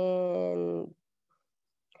and then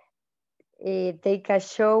take a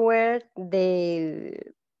shower. They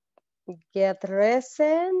get rest.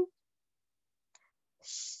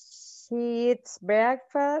 She eats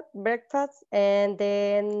breakfast and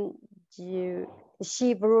then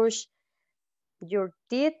she brush your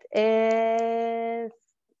teeth and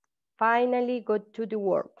finally go to the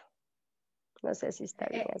work. No sé si está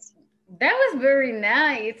bien así. That was very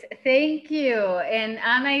nice. Thank you. And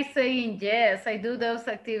Anna is saying, yes, I do those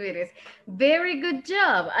activities. Very good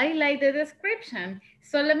job. I like the description.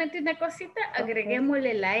 Solamente una cosita,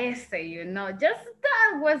 agreguémosle la S, you know. Just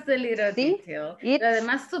that was the little detail. Lo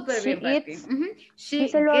demás súper bien, Pati. She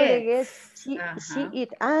se lo agregué. gets. She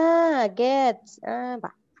eat. Ah, gets.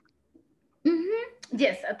 Va.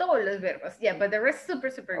 Yes, a todos los verbos. Yeah, but the rest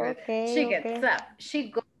super good. She gets up.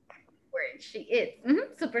 She goes. Where she is.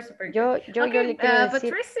 Super good. Yo okay, le quiero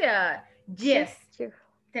decir. Patricia, yes.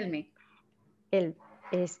 Tell me.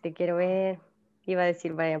 Quiero ver. Iba a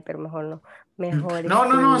decir Brian, pero mejor no. Mejor.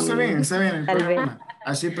 No, está bien. Tal vez.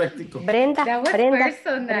 Así practico. Brenda. That was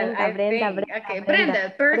personal, I think. Okay,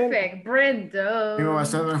 Brenda, perfect. Brenda. Me va a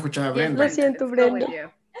estar escuchando a Brenda. Lo siento, Brenda.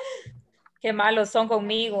 Qué malos son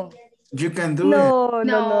conmigo. You can do it.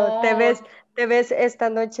 No. Te ves esta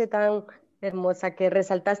noche tan hermosa que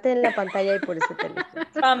resaltaste en la pantalla y por eso te elijo.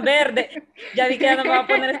 Pan verde. Ya vi que ya no me voy a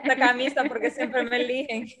poner esta camisa porque siempre me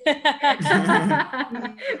eligen.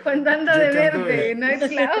 Cuando ando de verde, no es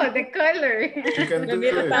claro, de color. Me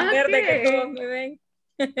miro tan verde que todos me ven.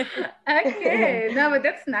 Okay, no, but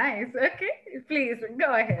that's nice. Okay, please,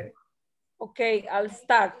 go ahead. Okay, I'll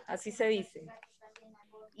start. Así se dice.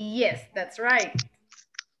 Yes, that's right.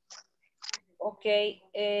 Okay,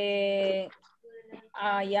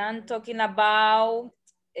 I am talking about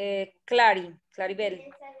Claribel.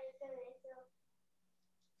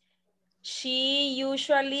 She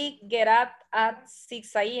usually get up at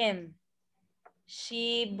 6 a.m.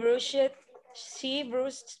 She brushed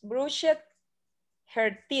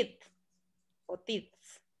her teeth.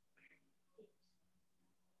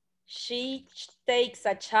 She takes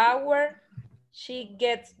a shower. She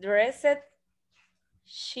gets dressed.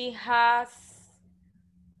 She has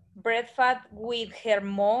breakfast with her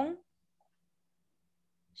mom.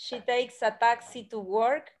 She takes a taxi to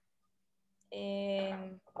work.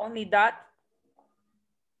 And only that.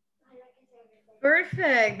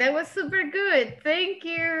 Perfect. That was super good. Thank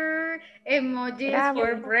you. Emojis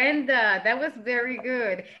for Brenda. That was very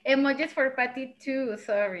good. Emojis for Patty too.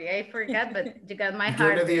 Sorry, I forgot, but you got my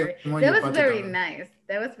heart there. That was very nice.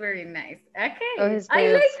 That was very nice. Okay. I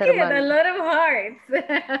like it. A lot of hearts.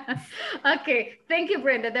 Okay. Thank you,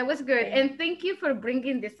 Brenda. That was good. And thank you for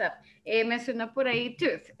bringing this up. Mencionó por ahí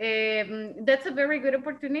tooth. That's a very good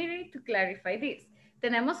opportunity to clarify this.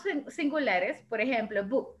 tenemos singulares, por ejemplo,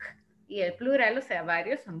 book, y el plural, o sea,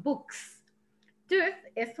 varios son books. Tooth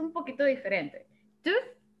es un poquito diferente.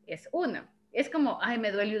 Tooth es uno. Es como, ay,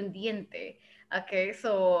 me duele un diente. Ok,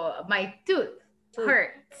 so my tooth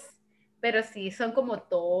hurts. Pero si son como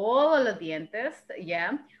todos los dientes,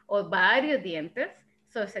 ¿ya? O varios dientes,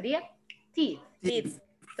 so sería teeth.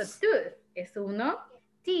 So tooth es uno,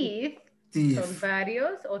 teeth son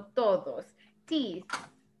varios o todos. Teeth.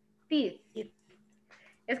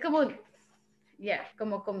 Es como,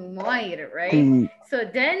 como aire, right? So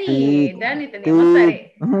Danny, teníamos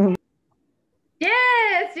tarea.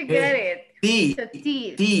 Yes, you got it. So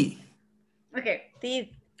teeth. Ok.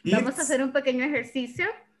 Vamos a hacer un pequeño ejercicio.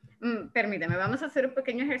 Permítame, vamos a hacer un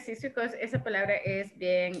pequeño ejercicio porque esa palabra es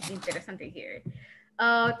bien interesante here.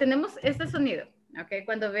 Tenemos este sonido, ¿ok?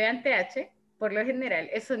 Cuando vean TH, por lo general,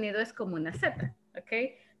 el sonido es como una Z, ¿ok?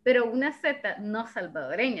 Pero una Z no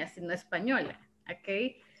salvadoreña, sino española,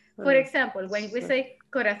 ¿ok? For example, when we say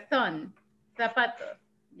corazón, zapato,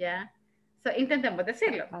 ¿ya? So, intentemos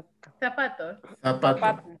decirlo. Zapato.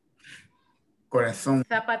 Corazón.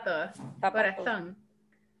 Zapato. Corazón.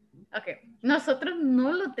 Ok, nosotros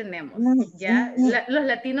no lo tenemos, ¿ya? Los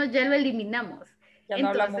latinos ya lo eliminamos. Ya no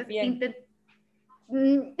hablamos bien.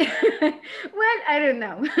 Well, I don't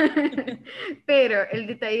know. Pero el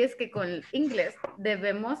detalle es que con inglés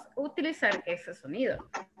debemos utilizar ese sonido.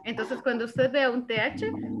 Entonces, cuando usted vea un TH,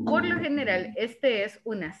 por lo general, este es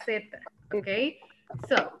una Z, ¿ok?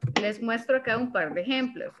 So, les muestro acá un par de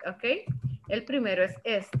ejemplos, ¿ok? El primero es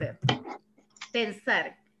este.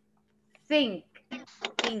 Pensar. Think.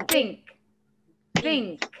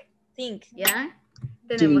 ¿Ya?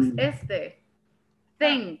 Tenemos este.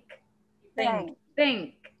 Think. Thank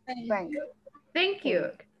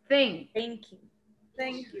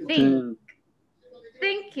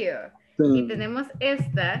you. Y tenemos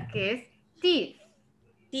esta que es teeth.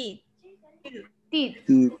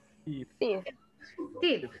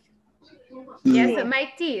 Yeah, so my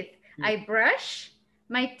teeth. I brush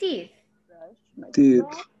my teeth.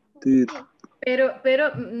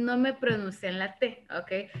 Pero no me pronuncian la T,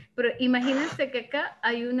 ¿ok? Pero imagínense que acá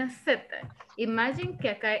hay una Z. Imagine que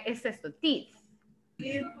acá es esto, teeth.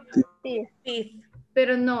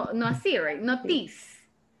 Pero no así, right? No teeth,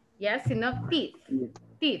 ¿ya? Sino teeth.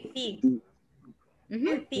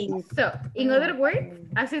 So, in other words,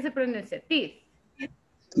 así se pronuncia, teeth.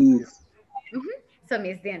 Son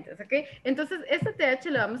mis dientes, ¿ok? Entonces, este TH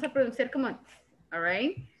lo vamos a pronunciar como, all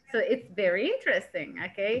right? So it's very interesting,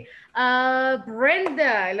 okay?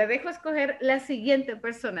 Brenda, la dejo escoger la siguiente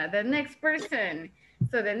persona. The next person.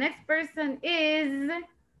 So the next person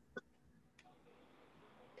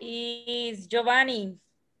is Giovanni.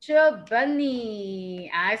 Giovanni.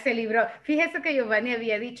 Ah, se libró. Fíjese que Giovanni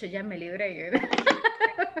había dicho, ya me libré.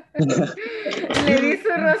 Le vi su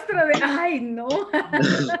rostro de, ay, no.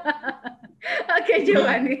 Okay,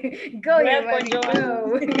 Giovanni. Go, Giovanni,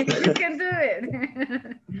 go. You can do it.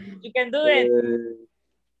 You can do it.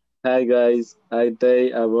 Hi, guys. I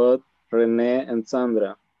tell about Rene and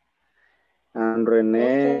Sandra. And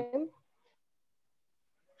Rene,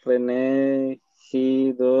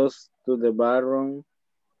 he goes to the bathroom.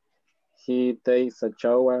 He takes a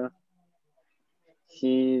shower.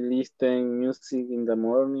 He listens music in the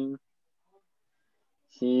morning.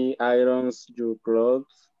 He irons your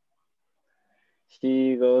clothes.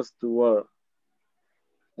 He goes to work.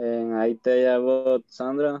 And I tell you about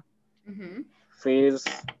Sandra. First,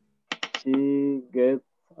 she gets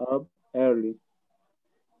up early.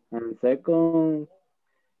 And second,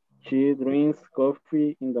 she drinks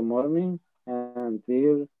coffee in the morning. And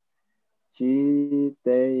third, she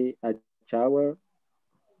takes a shower.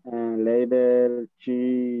 And later,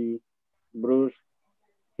 she brushes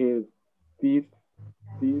her teeth.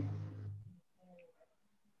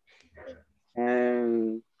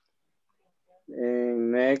 And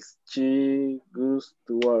next, she goes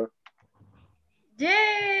to work.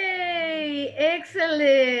 Yay!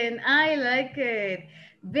 Excellent. I like it.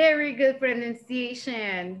 Very good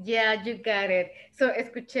pronunciation. Yeah, you got it. So,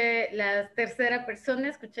 escuché la tercera persona,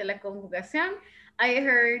 escuché la conjugación. I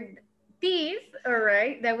heard teeth, all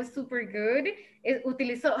right. That was super good.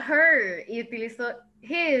 Utilizó her y utilizó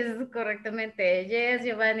his correctamente. Yes,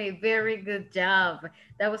 Giovanni, very good job.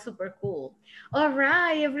 That was super cool. All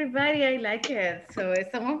right, everybody, I like it. So,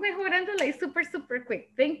 estamos mejorando like super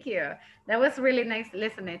quick. Thank you. That was really nice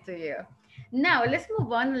listening to you. Now, let's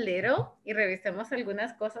move on a little y revisemos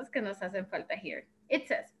algunas cosas que nos hacen falta here. It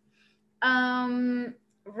says,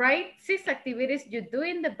 write 6 activities you do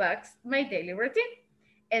in the box, my daily routine,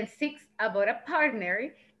 and 6 about a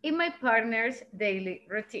partner in my partner's daily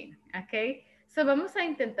routine, okay? So vamos a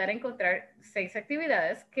intentar encontrar 6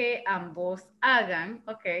 actividades que ambos hagan,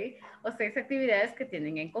 ¿ok? O 6 actividades que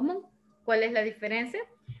tienen en común. ¿Cuál es la diferencia?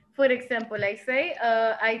 For example, I say,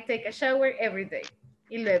 I take a shower every day.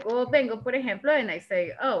 Y luego vengo, por ejemplo, and I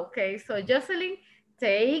say, oh, okay, so Jocelyn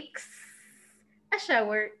takes a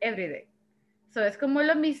shower every day. So es como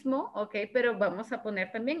lo mismo, ok, pero vamos a poner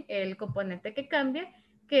también el componente que cambia,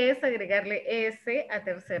 que es agregarle S a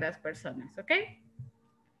terceras personas, ok.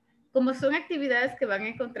 Como son actividades que van a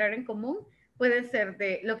encontrar en común, pueden ser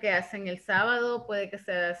de lo que hacen el sábado, puede que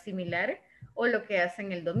sea similar, o lo que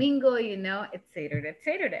hacen el domingo, you know, etcétera,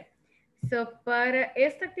 etcétera. So, para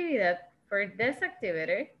esta actividad, for this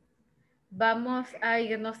activity, vamos a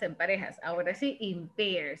irnos en parejas. Ahora sí, in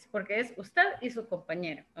pairs, porque es usted y su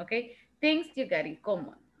compañero, ¿ok? Things you got in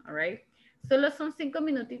common, all right? Solo son 5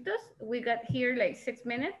 minutitos. We got here like 6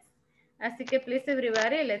 minutes. Así que please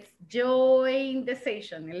everybody, let's join the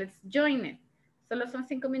session. Let's join it. Solo son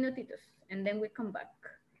 5 minutitos. And then we come back.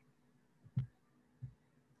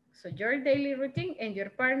 So your daily routine and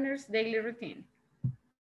your partner's daily routine.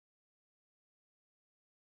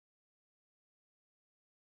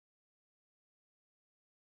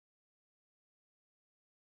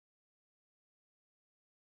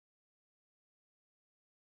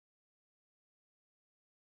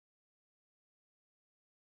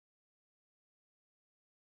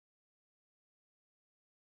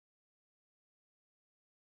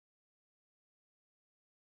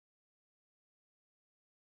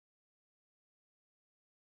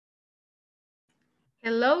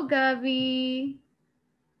 Hello, Gaby.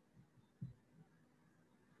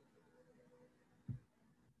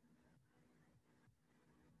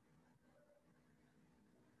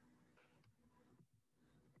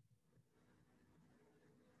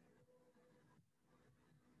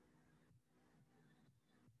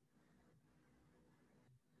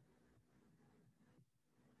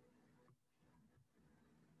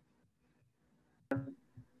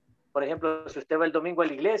 Por ejemplo, si usted va el domingo a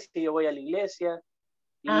la iglesia, yo voy a la iglesia,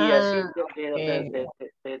 y así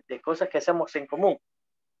de cosas que hacemos en común.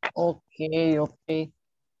 Ok.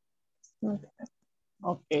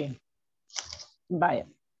 Vaya.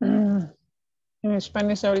 En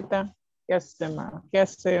Spanish ahorita, ¿qué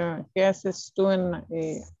haces tú en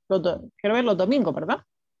quiero ver los domingos, ¿verdad?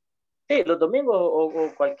 Sí, los domingos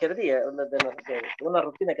o cualquier día, de una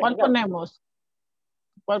rutina que ¿Cuál tengamos.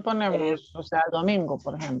 ponemos? O sea, domingo,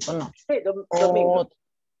 por ejemplo, ¿no? Sí, domingo.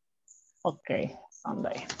 Ok,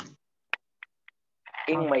 Sunday.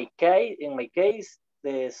 In my case,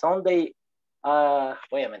 the Sunday,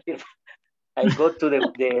 voy a mentir. I go to the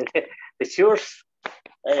church.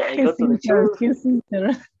 I go to the church. Qué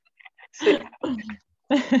sincero. Sí.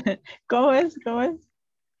 ¿Cómo es?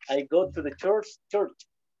 I go to the church,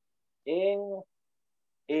 and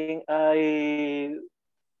I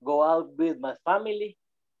go out with my family.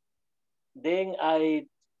 Then I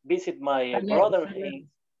visit my brother.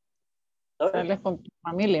 Sales con tu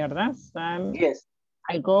familia, ¿verdad? Yes.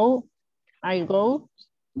 I go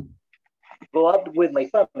out with my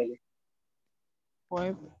family.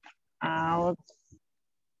 Out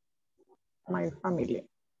my family.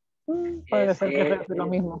 Puede ser que sea lo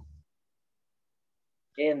mismo.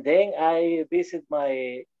 And then I visit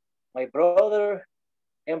my brother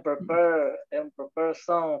and prepare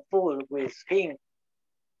some food with him.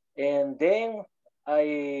 And then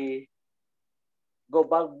I go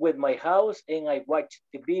back with my house and I watch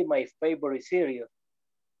TV, my favorite series.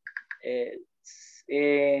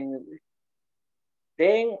 And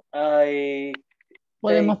then I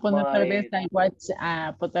podemos poner tal vez I watch,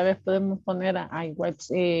 tal vez podemos poner I watch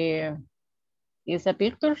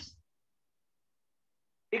pictures.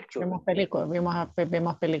 Vemos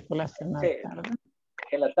películas en la tarde.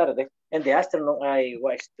 En la tarde. In the afternoon I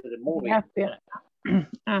watch the movie.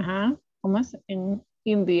 Ajá. ¿Cómo es?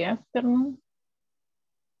 In the afternoon.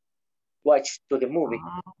 Watch to the movie.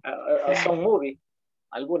 Some movie.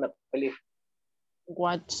 Alguna película.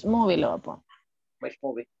 Watch movie lo voy a poner. Watch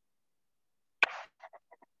movie.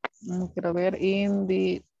 Quiero ver in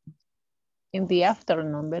the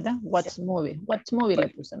afternoon, ¿verdad? Watch movie. Watch movie le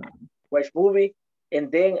puse. Watch movie.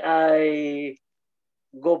 And then I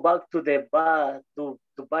go back to the bar to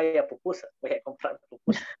buy a pupusa. Voy a comprar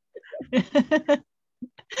pupusa.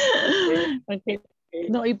 Okay.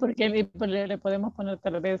 No, y porque le podemos poner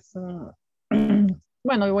tal vez,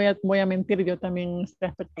 bueno, voy a mentir yo también en este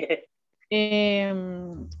aspecto.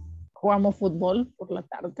 Jugamos fútbol por la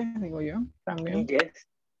tarde, digo yo, también. Yes.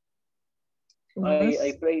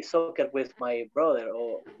 I play soccer with my brother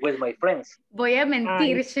or with my friends. Voy a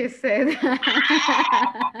mentir, she said.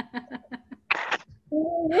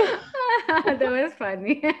 That was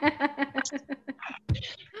funny.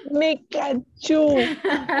 Me cachó.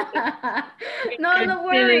 No, no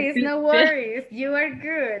worries, no worries. You are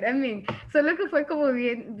good. I mean, solo que fue como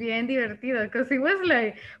bien, bien divertido. Because it was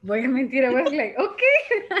like, voy a mentir, I was like, okay.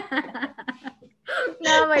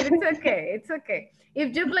 No, but it's okay. It's okay.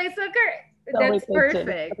 If you play soccer, No, me that's caché.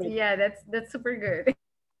 perfect. Yeah, that's super good.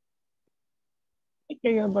 Es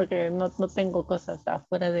que yo porque no tengo cosas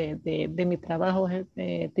afuera de mi trabajo,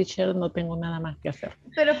 teacher, no tengo nada más que hacer.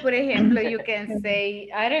 Pero, por ejemplo, you can say,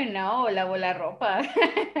 I don't know, lavo la ropa,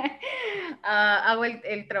 hago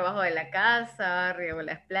el trabajo de la casa, riego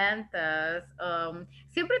las plantas.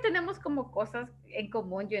 Siempre tenemos como cosas en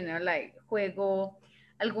común, you know, like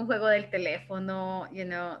algún juego del teléfono, you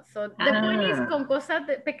know. So, the point is, con cosas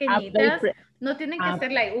pequeñitas, no tienen que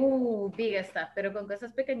ser like, big stuff, pero con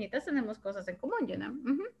cosas pequeñitas tenemos cosas en común, you know.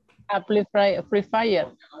 I play Free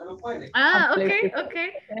Fire. Okay.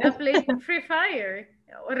 I play Free Fire.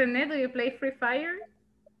 René, do you play Free Fire?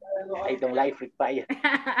 I don't like Free Fire.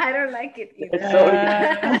 I don't like it either. Sorry.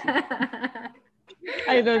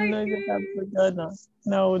 I don't know.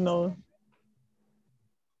 No.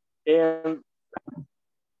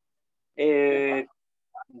 And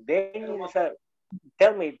then, sir,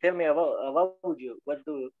 tell me about you. What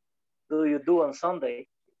do you do on Sunday?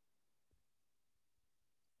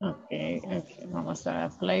 Okay, vamos a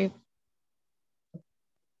play.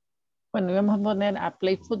 Bueno, vamos a poner a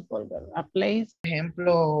play fútbol, ¿verdad? A play. Por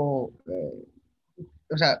ejemplo, o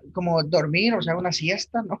sea, como dormir, o sea, una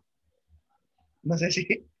siesta, ¿no? No sé si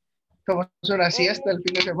como es una siesta el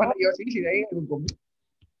fin de semana, yo sí, de ahí algo común.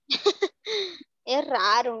 Es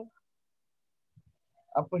raro.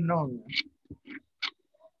 Ah, pues no.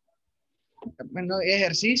 Bueno,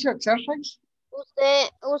 ejercicio, exercise. Usted,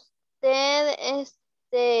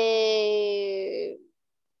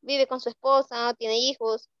 vive con su esposa, tiene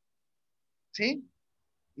hijos. Sí.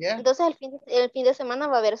 Yeah. Entonces el fin de semana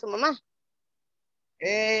va a ver a su mamá.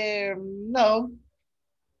 No.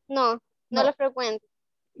 No lo frecuento.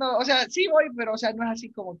 No, o sea, sí voy, pero o sea, no es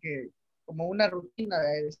así como una rutina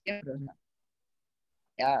de siempre, o sea,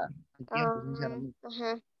 ya hay tiempo, sinceramente.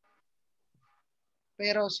 Ajá.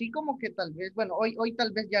 Pero sí como que tal vez, bueno, hoy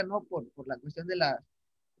tal vez ya no por la cuestión de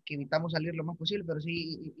que evitamos salir lo más posible, pero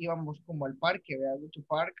sí íbamos como al parque, ¿verdad? Mucho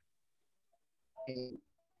park,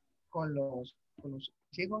 con los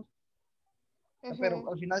hijos.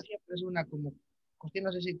 Pero al final siempre es una como cuestión,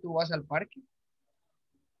 no sé si tú vas al parque.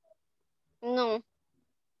 No.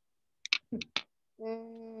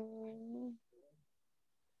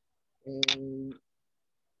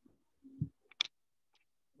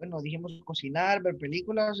 Bueno, dijimos cocinar, ver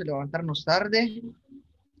películas, levantarnos tarde.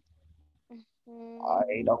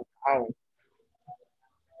 I don't know.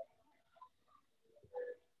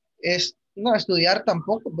 No, estudiar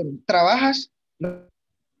tampoco, pero ¿trabajas? No.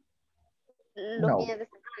 Los fines de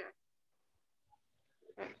semana.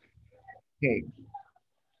 Okay.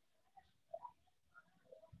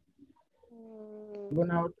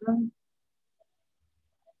 ¿Alguna otra?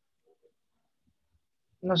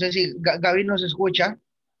 No sé si Gaby nos escucha.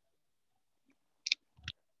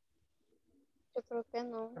 Yo creo que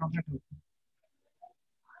no.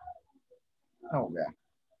 No, vea.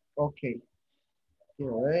 Ok.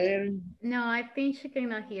 Quiero ver. No, I think she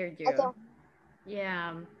cannot hear you. Okay.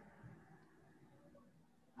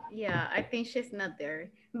 Yeah, I think she's not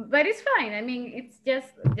there. But it's fine. I mean, it's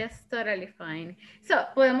just totally fine. So,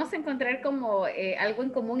 podemos encontrar como algo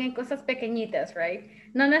en común en cosas pequeñitas, right?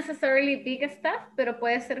 Not necessarily big stuff, pero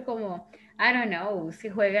puede ser como, I don't know, si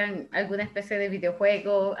juegan alguna especie de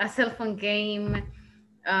videojuego, a cell phone game,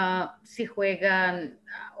 si juegan,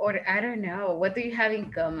 or I don't know, what do you have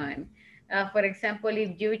in common? For example,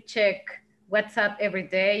 if you check WhatsApp every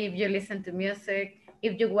day, if you listen to music,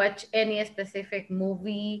 if you watch any specific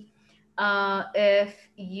movie, if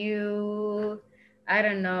you, I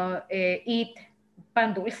don't know, eat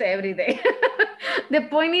pan dulce every day. The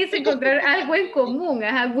point is encontrar algo en común,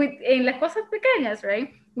 en las cosas pequeñas, right?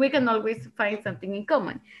 We can always find something in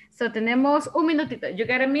common. So tenemos un minutito. You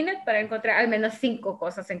got a minute para encontrar al menos 5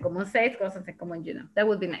 cosas en común, 6 cosas en común, you know. That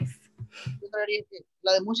would be nice. Yo creería que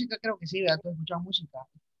la de música creo que sí, ¿verdad? Tú escuchas música.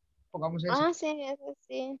 Pongamos eso. Sí, eso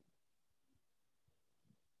sí.